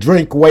there's a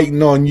drink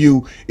waiting on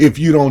you if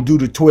you don't do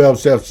the 12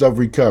 steps of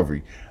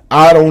recovery.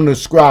 I don't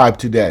ascribe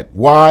to that.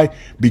 Why?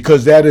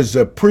 Because that is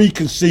a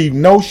preconceived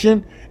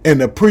notion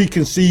and a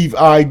preconceived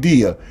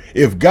idea.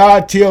 If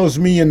God tells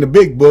me in the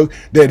big book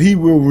that he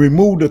will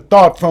remove the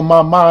thought from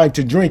my mind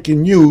to drink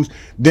and use,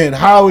 then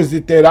how is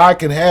it that I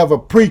can have a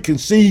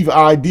preconceived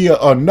idea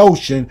or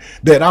notion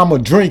that I'm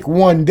going to drink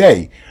one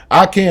day?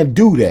 I can't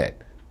do that.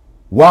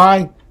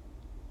 Why?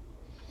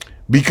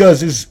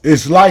 because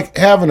it's like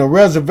having a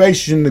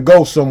reservation to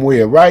go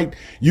somewhere, right?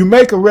 You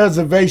make a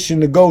reservation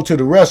to go to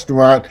the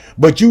restaurant,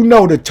 but you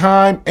know the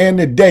time and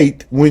the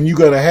date when you're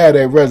going to have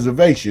that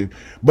reservation.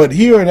 But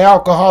here in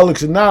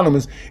Alcoholics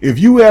Anonymous, if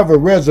you have a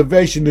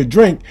reservation to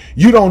drink,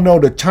 you don't know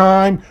the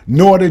time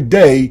nor the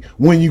day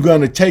when you're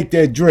going to take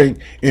that drink,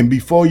 and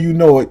before you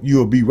know it,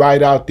 you'll be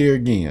right out there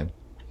again.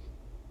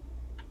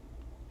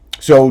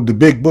 So the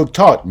big book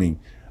taught me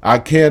I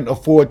can't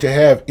afford to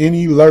have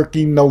any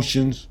lurking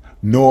notions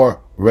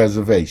nor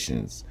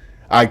reservations.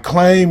 I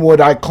claim what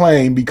I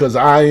claim because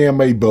I am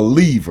a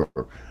believer.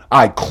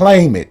 I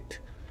claim it.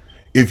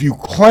 If you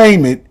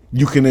claim it,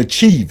 you can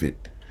achieve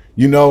it.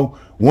 You know,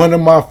 one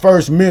of my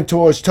first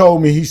mentors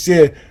told me, he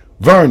said,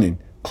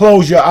 Vernon,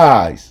 close your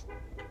eyes.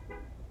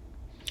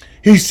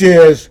 He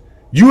says,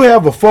 you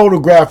have a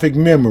photographic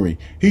memory.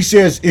 He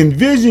says,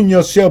 envision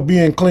yourself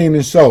being clean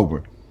and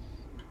sober.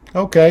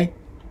 Okay,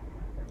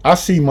 I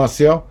see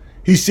myself.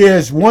 He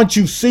says, once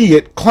you see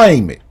it,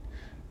 claim it.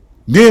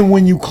 Then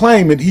when you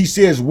claim it, he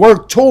says,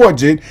 work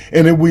towards it,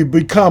 and it will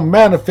become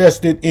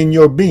manifested in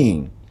your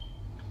being.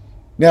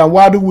 Now,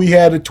 why do we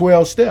have the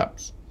 12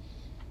 steps?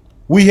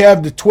 We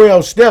have the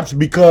 12 steps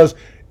because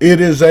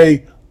it is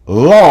a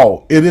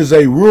law. It is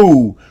a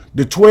rule.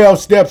 The 12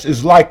 steps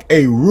is like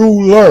a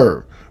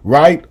ruler,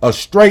 right? A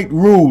straight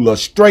rule, a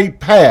straight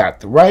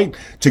path, right?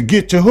 To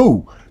get to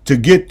who? To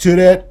get to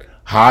that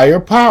higher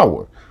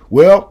power.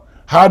 Well,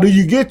 how do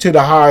you get to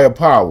the higher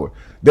power?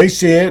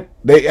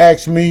 They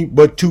asked me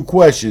but two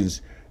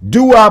questions.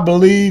 Do I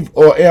believe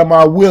or am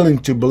I willing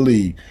to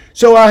believe?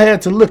 So I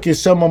had to look at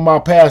some of my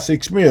past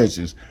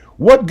experiences.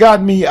 What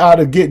got me out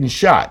of getting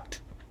shot?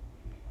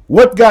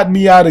 What got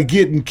me out of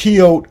getting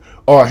killed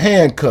or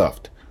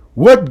handcuffed?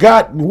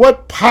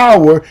 What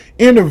power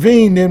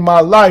intervened in my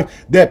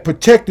life that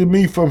protected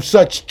me from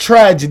such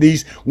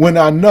tragedies when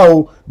I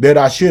know that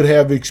I should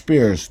have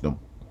experienced them?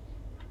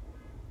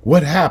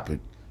 What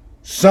happened?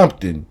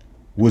 Something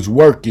was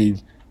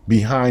working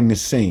behind the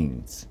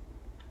scenes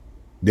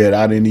that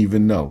I didn't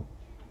even know.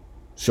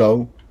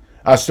 So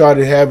I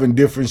started having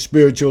different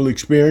spiritual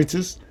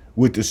experiences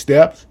with the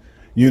steps.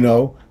 You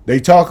know, they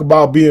talk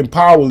about being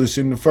powerless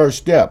in the first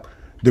step.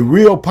 The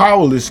real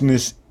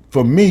powerlessness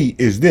for me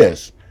is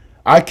this.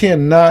 I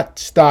cannot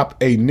stop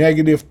a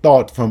negative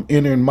thought from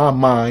entering my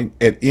mind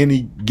at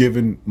any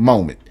given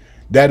moment.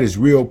 That is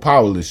real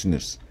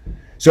powerlessness.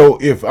 So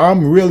if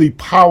I'm really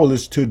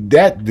powerless to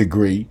that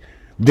degree,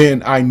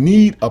 then I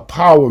need a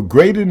power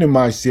greater than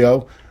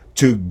myself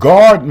to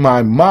guard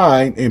my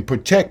mind and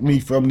protect me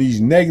from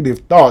these negative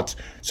thoughts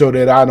so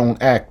that I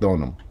don't act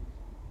on them.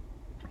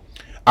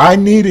 I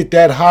needed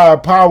that higher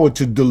power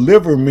to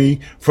deliver me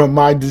from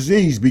my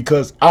disease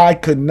because I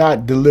could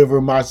not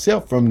deliver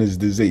myself from this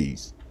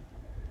disease.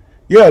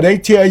 Yeah, they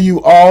tell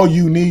you all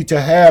you need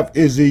to have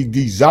is a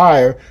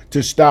desire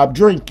to stop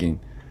drinking,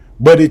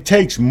 but it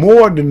takes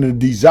more than a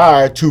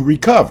desire to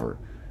recover.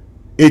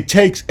 It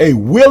takes a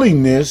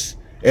willingness,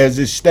 as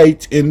it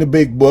states in the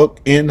big book,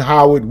 in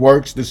How It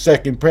Works, the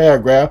second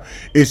paragraph.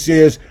 It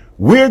says,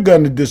 we're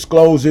going to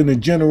disclose in a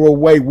general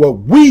way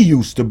what we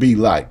used to be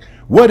like,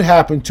 what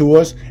happened to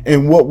us,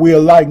 and what we're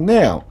like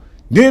now.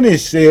 Then it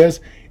says,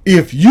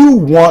 if you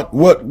want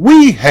what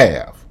we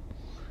have,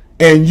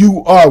 and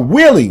you are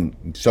willing,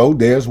 so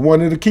there's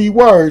one of the key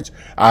words,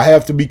 I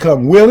have to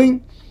become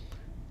willing,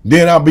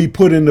 then I'll be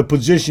put in the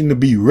position to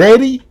be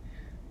ready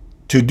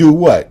to do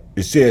what?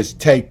 It says,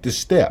 take the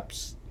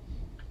steps.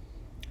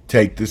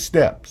 Take the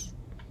steps.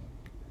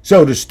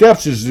 So the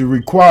steps is the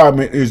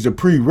requirement, is the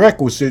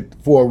prerequisite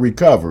for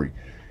recovery.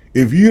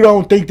 If you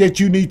don't think that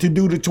you need to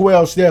do the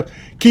 12 steps,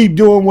 keep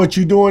doing what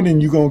you're doing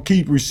and you're going to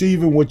keep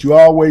receiving what you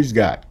always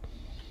got.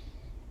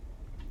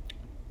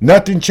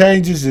 Nothing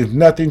changes if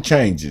nothing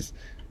changes.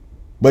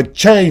 But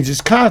change is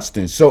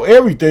constant. So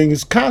everything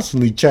is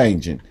constantly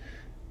changing.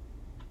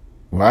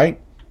 Right?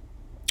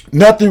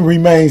 Nothing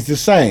remains the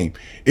same.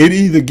 It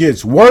either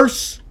gets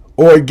worse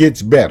or it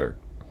gets better.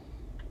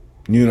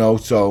 You know,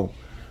 so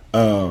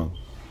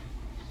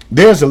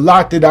there's a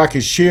lot that I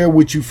can share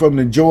with you from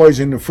the joys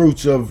and the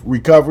fruits of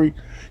recovery.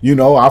 You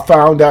know, I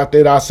found out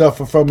that I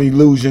suffer from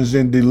illusions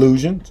and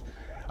delusions.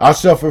 I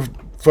suffer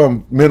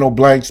from mental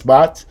blank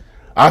spots.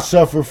 I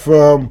suffer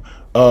from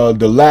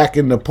the lack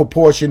in the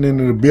proportion and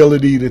the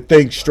ability to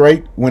think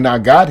straight when I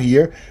got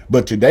here.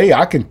 But today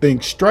I can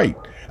think straight.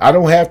 I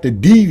don't have to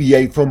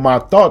deviate from my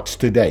thoughts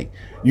today.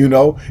 You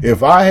know,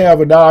 if I have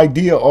an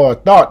idea or a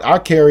thought, I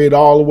carry it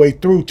all the way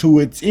through to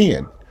its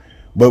end.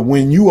 But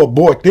when you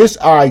abort this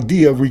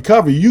idea of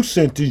recovery, you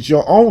sentence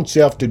your own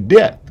self to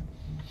death.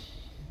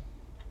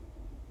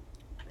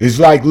 It's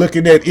like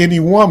looking at any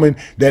woman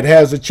that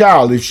has a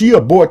child. If she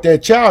abort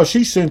that child,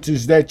 she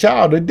sentences that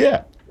child to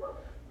death.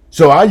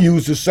 So I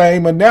use the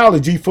same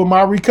analogy for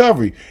my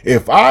recovery.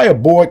 If I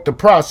abort the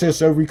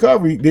process of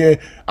recovery, then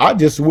I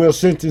just will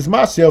sentence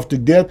myself to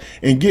death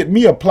and get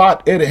me a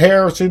plot at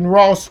at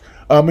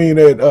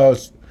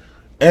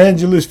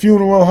Angela's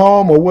funeral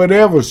home or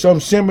whatever, some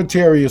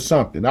cemetery or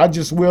something. I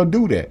just will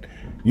do that.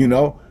 You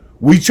know,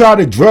 we try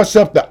to dress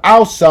up the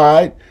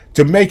outside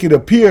to make it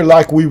appear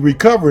like we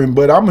recovering,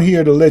 but I'm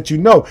here to let you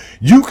know,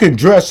 you can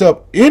dress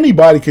up,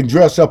 anybody can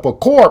dress up a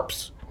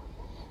corpse.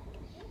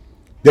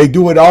 They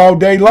do it all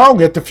day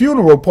long at the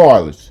funeral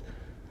parlors.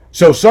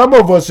 So some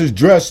of us is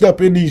dressed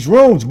up in these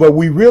rooms, but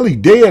we really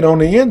dead on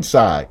the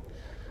inside.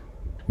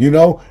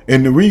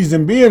 And the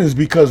reason being is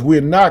because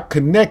we're not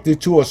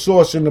connected to a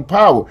source in the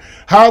power.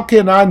 How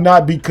can I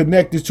not be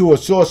connected to a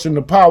source in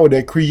the power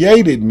that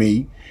created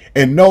me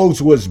and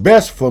knows what's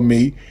best for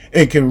me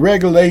and can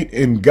regulate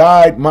and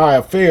guide my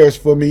affairs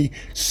for me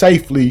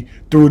safely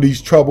through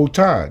these troubled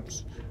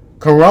times?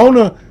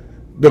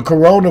 The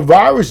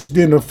coronavirus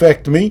didn't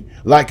affect me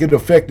like it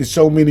affected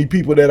so many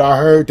people that I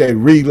heard that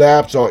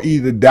relapsed or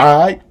either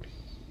died.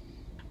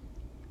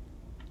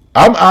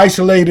 I'm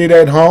isolated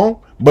at home,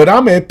 but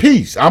I'm at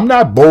peace. I'm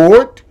not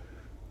bored.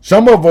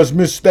 Some of us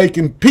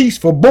mistaken peace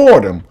for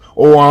boredom.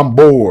 Or I'm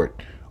bored.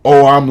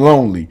 Or I'm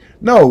lonely.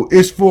 No,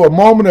 it's for a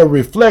moment of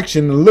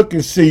reflection to look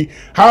and see,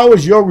 how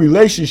is your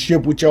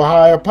relationship with your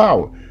higher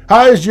power?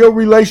 How is your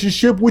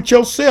relationship with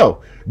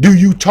yourself? Do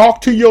you talk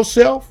to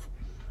yourself?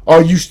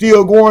 Are you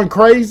still going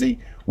crazy?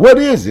 What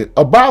is it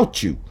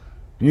about you?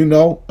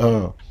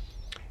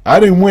 I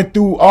done went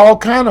through all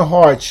kind of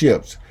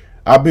hardships.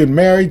 I've been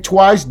married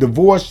twice,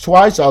 divorced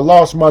twice. I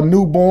lost my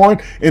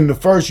newborn in the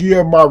first year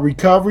of my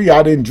recovery.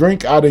 I didn't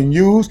drink. I didn't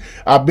use.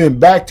 I've been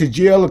back to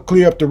jail to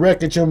clear up the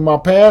wreckage of my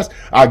past.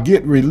 I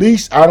get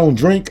released. I don't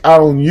drink. I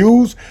don't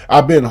use.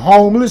 I've been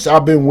homeless.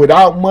 I've been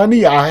without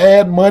money. I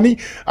had money.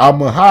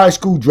 I'm a high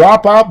school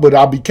dropout, but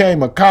I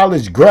became a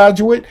college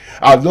graduate.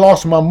 I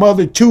lost my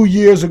mother 2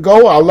 years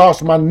ago. I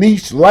lost my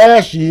niece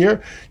last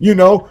year,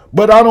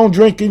 but I don't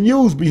drink and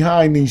use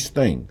behind these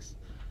things.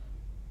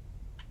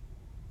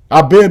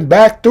 I've been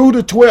back through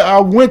the 12. I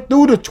went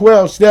through the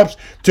 12 steps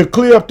to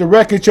clear up the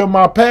wreckage of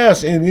my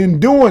past. And in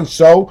doing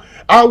so,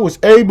 I was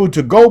able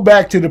to go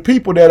back to the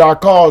people that I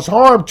caused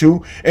harm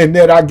to and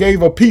that I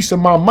gave a piece of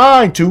my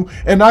mind to.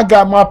 And I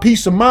got my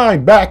peace of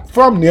mind back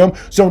from them.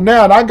 So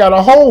now I got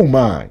a whole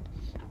mind.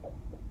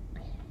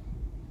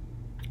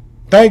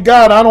 Thank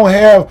God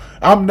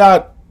I'm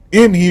not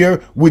in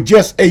here with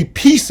just a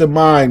peace of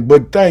mind,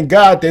 but thank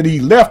God that he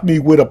left me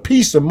with a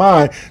peace of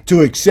mind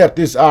to accept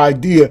this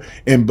idea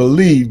and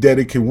believe that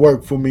it can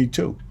work for me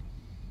too.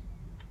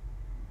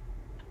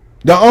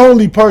 The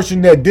only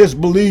person that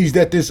disbelieves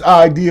that this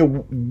idea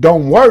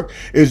don't work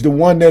is the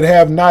one that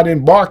have not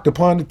embarked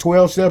upon the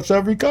 12 steps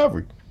of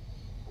recovery.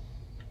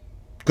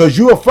 Because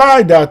you'll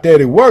find out that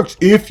it works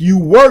if you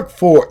work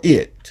for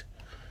it.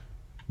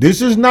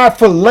 This is not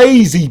for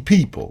lazy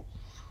people.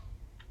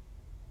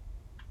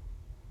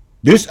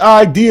 This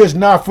idea is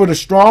not for the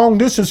strong.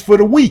 This is for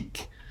the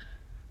weak.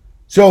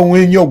 So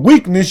in your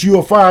weakness,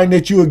 you'll find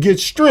that you'll get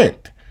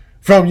strength.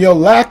 From your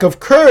lack of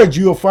courage,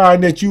 you'll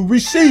find that you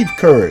receive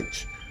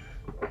courage.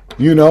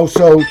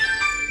 So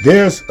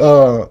there's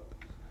a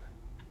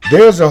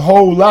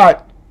whole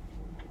lot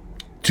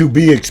to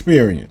be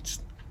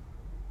experienced.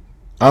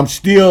 I'm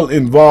still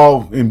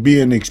involved in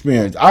being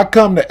experienced. I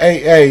come to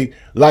AA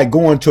like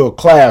going to a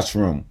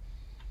classroom,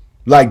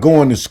 like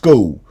going to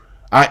school.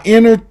 I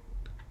enter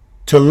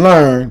to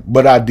learn,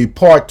 but I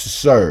depart to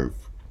serve.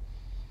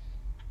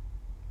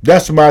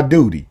 That's my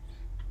duty,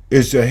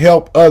 is to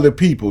help other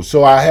people.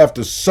 So I have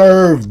to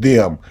serve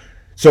them.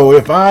 So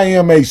if I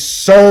am a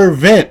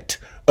servant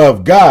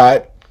of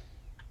God,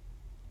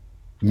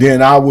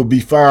 then I will be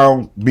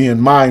found being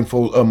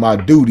mindful of my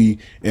duty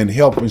and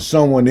helping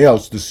someone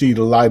else to see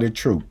the light of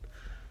truth.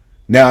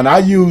 Now, and I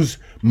use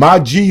my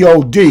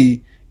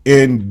GOD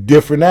in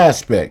different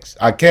aspects.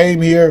 I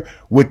came here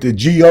with the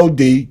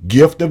GOD,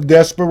 gift of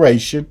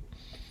desperation.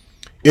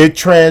 It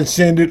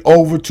transcended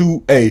over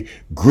to a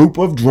group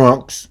of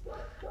drunks.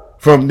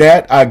 From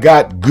that, I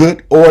got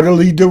good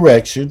orderly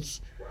directions.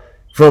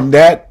 From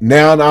that,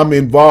 now I'm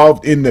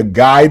involved in the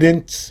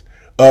guidance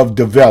of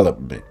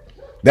development.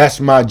 That's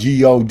my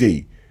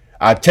GOD.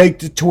 I take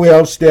the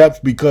 12 steps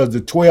because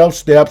the 12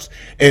 steps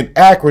in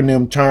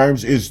acronym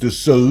terms is the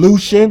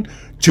solution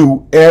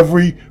to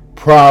every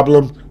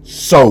problem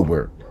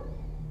sober.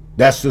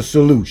 That's the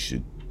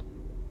solution.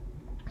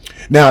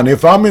 Now,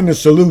 if I'm in the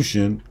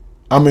solution,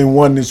 I'm in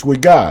oneness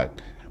with God.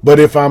 But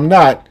if I'm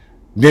not,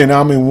 then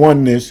I'm in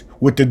oneness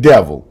with the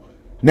devil.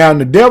 Now,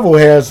 the devil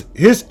has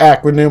his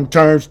acronym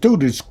terms to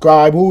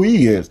describe who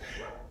he is.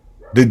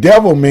 The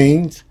devil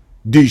means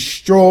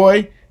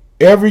destroy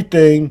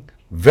everything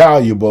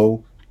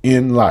valuable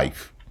in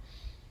life.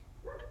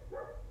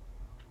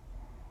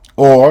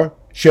 Or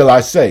shall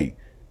I say,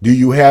 do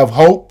you have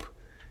hope?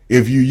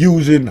 If you're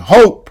using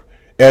hope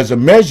as a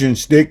measuring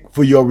stick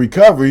for your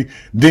recovery,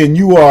 then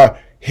you are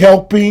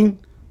helping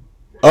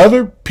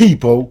other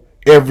people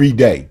every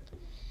day.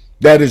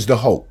 That is the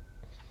hope.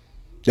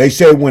 They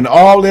say when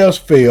all else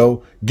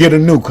fail, get a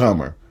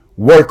newcomer.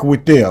 Work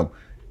with them.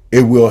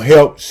 It will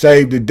help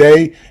save the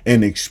day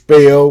and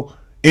expel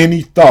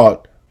any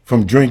thought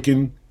from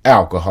drinking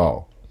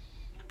alcohol.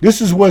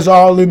 This is what's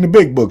all in the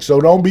big book, so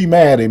don't be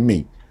mad at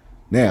me.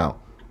 Now,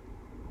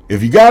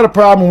 if you got a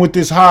problem with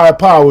this higher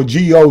power,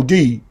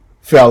 GOD,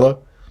 fella,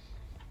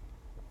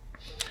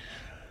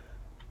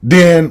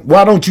 then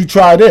why don't you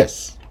try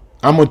this?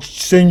 I'm going to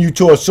send you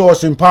to a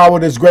source and power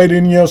that's greater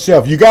than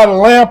yourself. You got a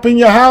lamp in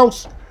your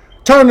house?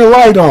 Turn the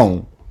light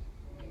on.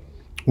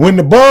 When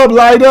the bulb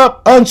light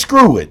up,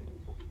 unscrew it.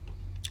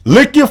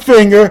 Lick your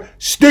finger,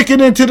 stick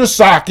it into the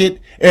socket,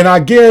 and I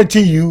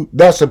guarantee you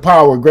that's a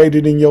power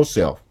greater than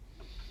yourself.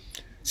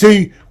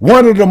 See,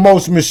 one of the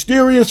most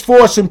mysterious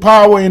force and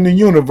power in the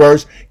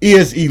universe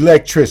is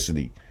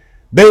electricity.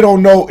 They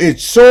don't know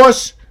its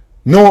source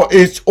nor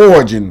its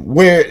origin,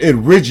 where it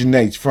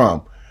originates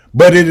from,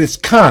 but it is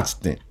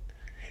constant.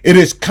 It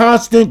is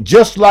constant,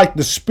 just like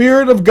the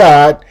Spirit of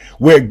God,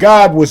 where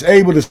God was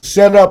able to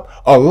set up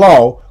a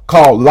law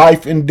called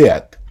life and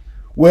death.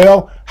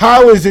 Well,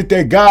 how is it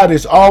that God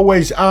is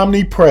always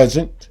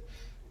omnipresent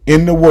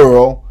in the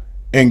world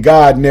and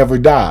God never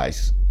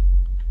dies?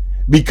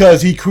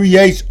 Because he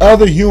creates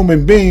other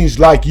human beings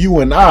like you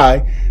and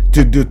I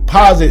to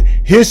deposit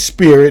his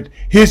spirit,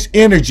 his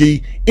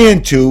energy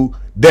into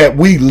that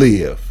we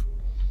live.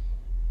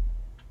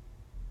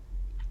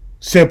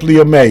 Simply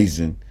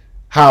amazing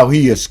how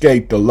he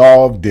escaped the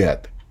law of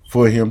death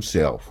for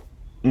himself.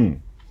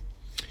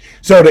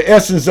 So the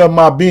essence of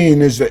my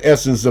being is the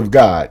essence of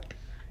God,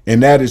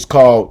 and that is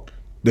called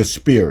the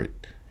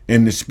spirit.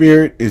 And the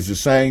spirit is the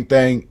same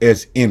thing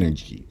as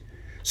energy.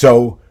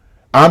 So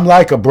I'm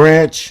like a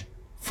branch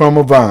from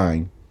a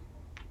vine,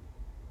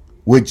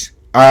 which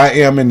I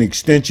am an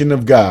extension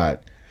of God.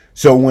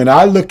 So when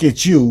I look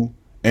at you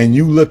and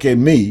you look at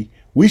me,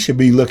 we should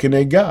be looking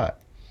at God,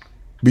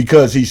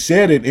 because he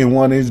said it in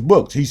one of his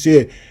books. He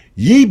said,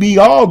 ye be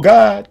all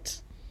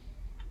gods,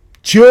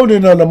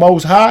 children of the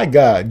most high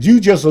God. You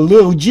just a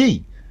little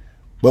G,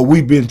 but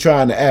we've been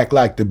trying to act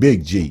like the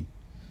big G.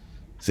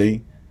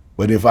 See?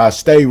 But if I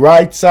stay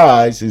right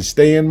size and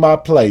stay in my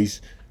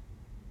place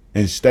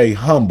and stay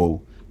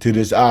humble to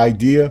this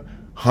idea,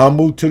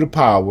 humble to the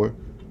power,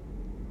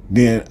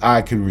 then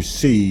I can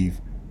receive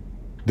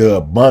the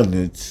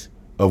abundance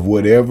of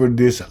whatever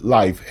this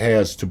life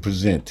has to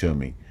present to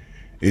me.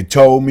 It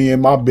told me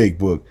in my big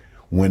book,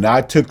 when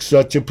I took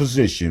such a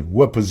position,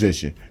 what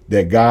position?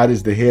 That God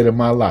is the head of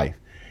my life.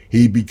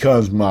 He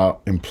becomes my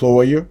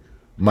employer,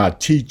 my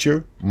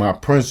teacher, my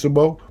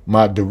principal,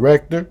 my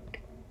director,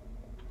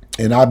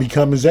 and I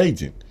become his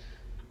agent.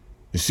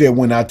 It said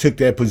when I took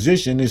that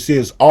position, it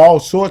says all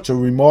sorts of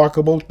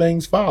remarkable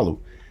things follow.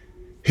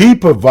 He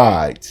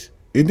provides.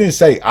 It didn't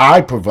say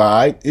I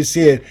provide. It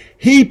said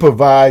he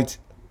provides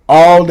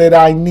all that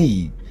I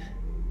need,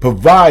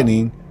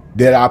 providing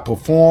that I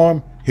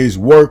perform his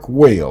work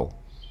well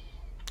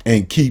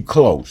and keep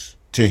close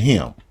to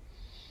him.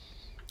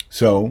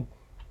 So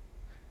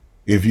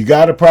if you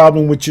got a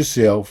problem with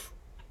yourself,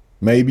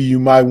 maybe you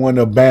might want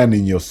to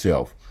abandon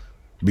yourself,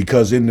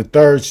 because in the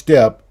third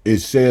step, it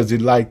says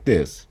it like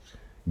this: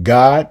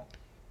 God,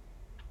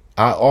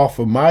 I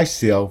offer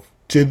myself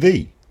to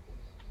thee.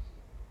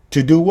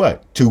 To do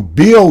what? To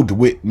build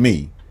with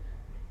me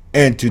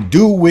and to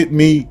do with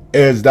me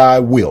as thy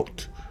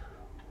wilt.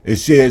 It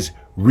says,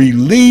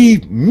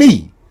 relieve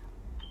me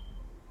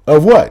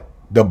of what?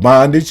 The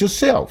bondage of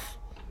self.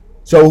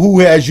 So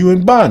who has you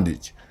in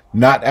bondage?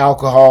 Not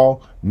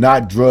alcohol,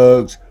 not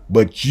drugs,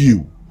 but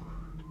you.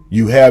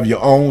 You have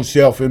your own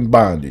self in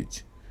bondage.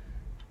 It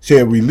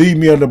said, relieve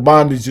me of the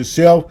bondage of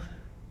self,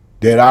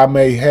 that I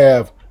may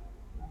have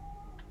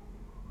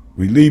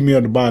Relieve me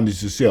of the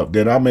bondage of self,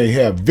 that I may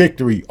have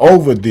victory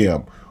over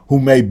them who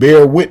may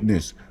bear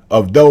witness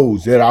of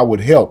those that I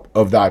would help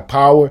of thy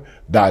power,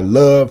 thy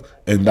love,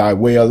 and thy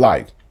way of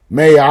life.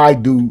 May I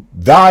do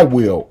thy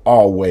will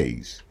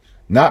always,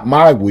 not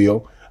my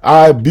will.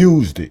 I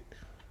abused it.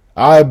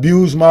 I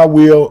abused my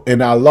will,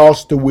 and I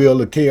lost the will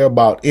to care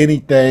about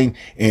anything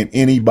and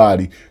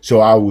anybody. So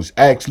I was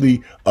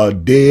actually a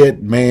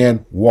dead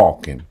man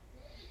walking.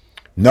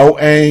 No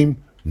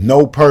aim,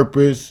 no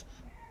purpose.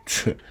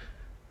 So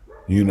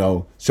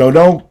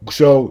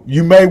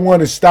you may want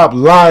to stop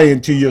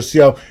lying to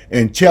yourself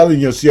and telling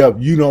yourself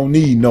you don't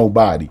need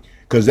nobody,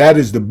 because that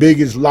is the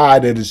biggest lie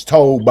that is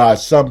told by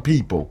some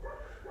people.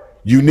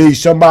 You need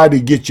somebody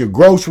to get your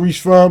groceries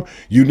from.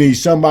 You need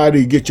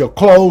somebody to get your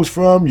clothes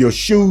from, your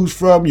shoes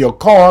from, your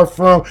car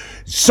from,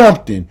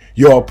 something,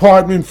 your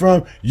apartment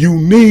from. You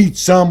need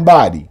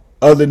somebody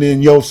other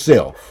than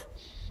yourself.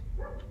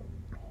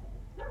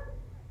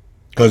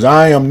 Because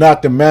I am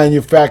not the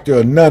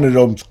manufacturer of none of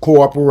those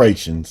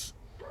corporations.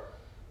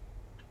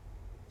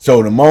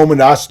 So the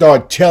moment I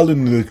start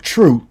telling the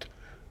truth,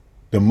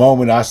 the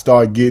moment I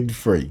start getting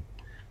free.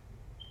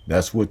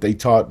 That's what they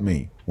taught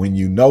me. When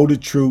you know the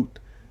truth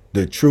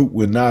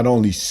will not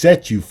only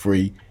set you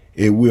free,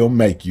 it will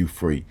make you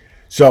free.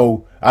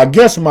 So I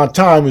guess my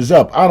time is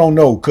up. I don't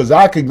know, because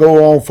I can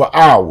go on for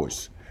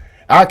hours.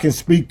 I can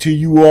speak to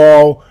you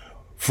all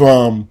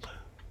for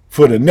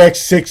the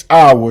next 6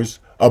 hours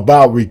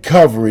about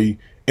recovery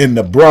in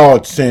the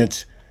broad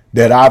sense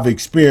that I've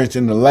experienced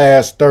in the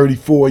last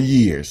 34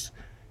 years.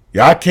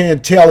 I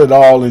can't tell it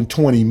all in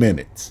 20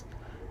 minutes,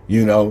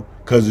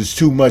 because it's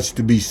too much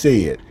to be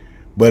said.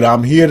 But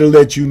I'm here to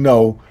let you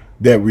know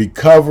that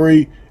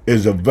recovery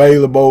is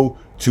available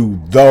to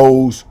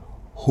those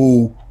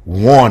who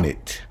want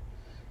it,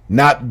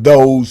 not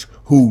those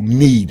who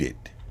need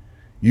it.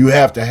 You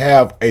have to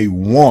have a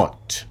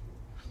want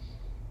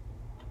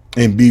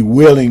and be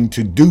willing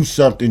to do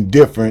something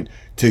different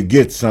to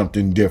get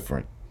something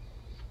different.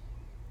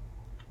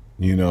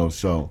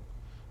 So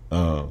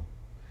I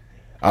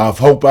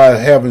hope I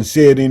haven't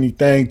said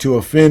anything to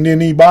offend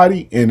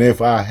anybody. And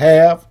if I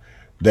have,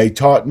 they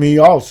taught me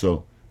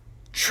also.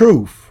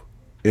 Truth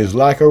is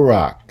like a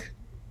rock.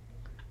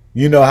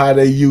 You know how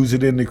they use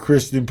it in the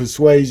Christian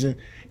persuasion?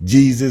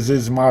 Jesus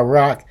is my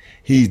rock.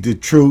 He's the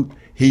truth.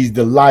 He's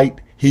the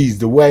light. He's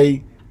the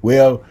way.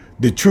 Well,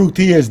 the truth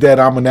is that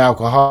I'm an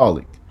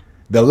alcoholic.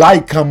 The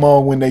light come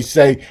on when they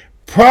say,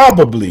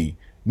 probably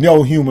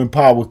no human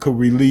power could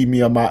relieve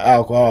me of my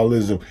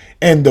alcoholism.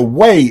 And the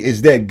way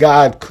is that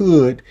God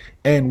could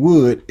and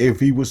would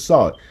if he was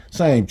sought.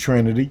 Same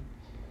Trinity.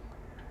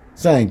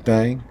 Same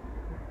thing.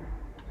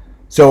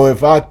 So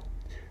if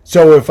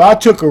I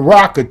took a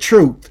rock of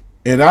truth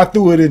and I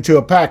threw it into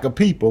a pack of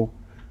people,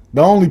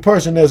 the only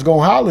person that's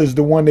gonna holler is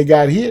the one that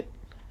got hit.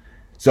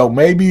 So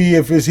maybe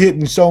if it's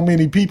hitting so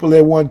many people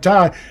at one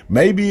time,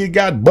 maybe it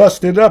got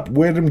busted up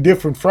where them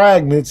different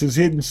fragments is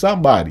hitting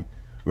somebody,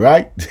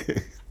 right?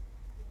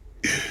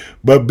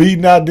 But be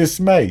not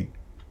dismayed.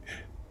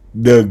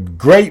 The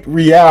great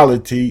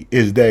reality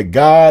is that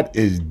God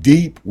is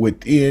deep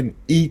within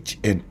each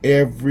and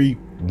every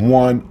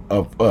one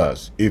of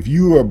us. If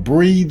you are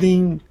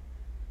breathing,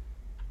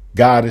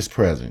 God is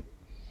present.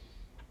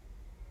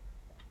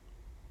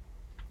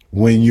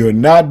 When you're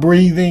not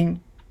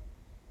breathing,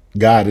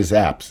 God is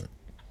absent.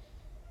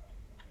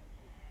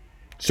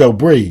 So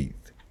breathe.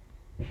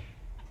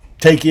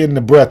 Take in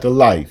the breath of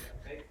life.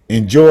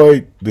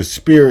 Enjoy the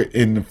spirit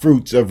and the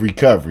fruits of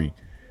recovery,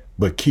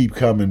 but keep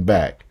coming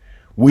back.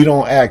 We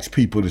don't ask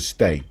people to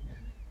stay.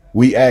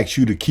 We ask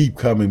you to keep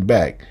coming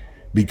back.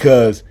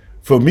 Because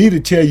for me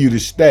to tell you to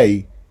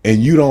stay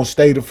and you don't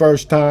stay the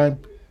first time,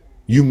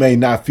 you may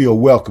not feel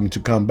welcome to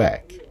come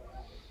back.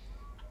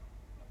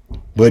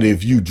 But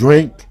if you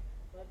drink,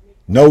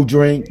 no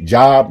drink,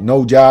 job,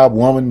 no job,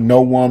 woman,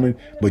 no woman,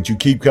 but you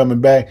keep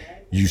coming back,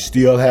 you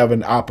still have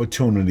an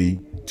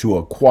opportunity to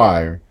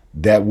acquire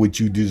that which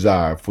you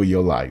desire for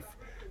your life.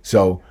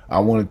 So I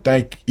want to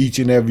thank each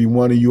and every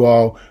one of you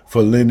all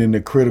for lending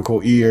a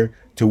critical ear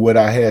to what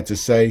I had to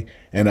say.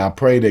 And I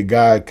pray that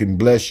God can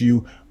bless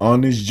you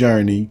on this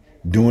journey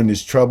during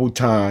this troubled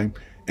time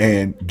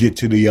and get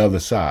to the other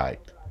side.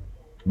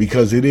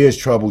 Because it is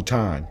troubled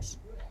times.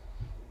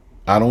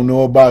 I don't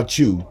know about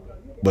you,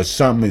 but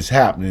something is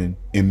happening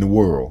in the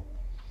world.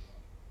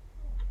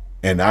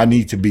 And I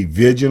need to be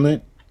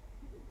vigilant,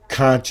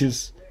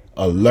 conscious,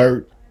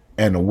 alert,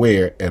 and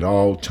aware at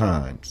all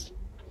times.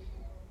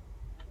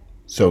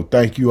 So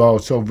thank you all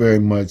so very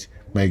much.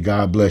 May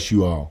God bless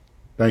you all.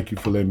 Thank you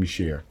for letting me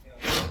share.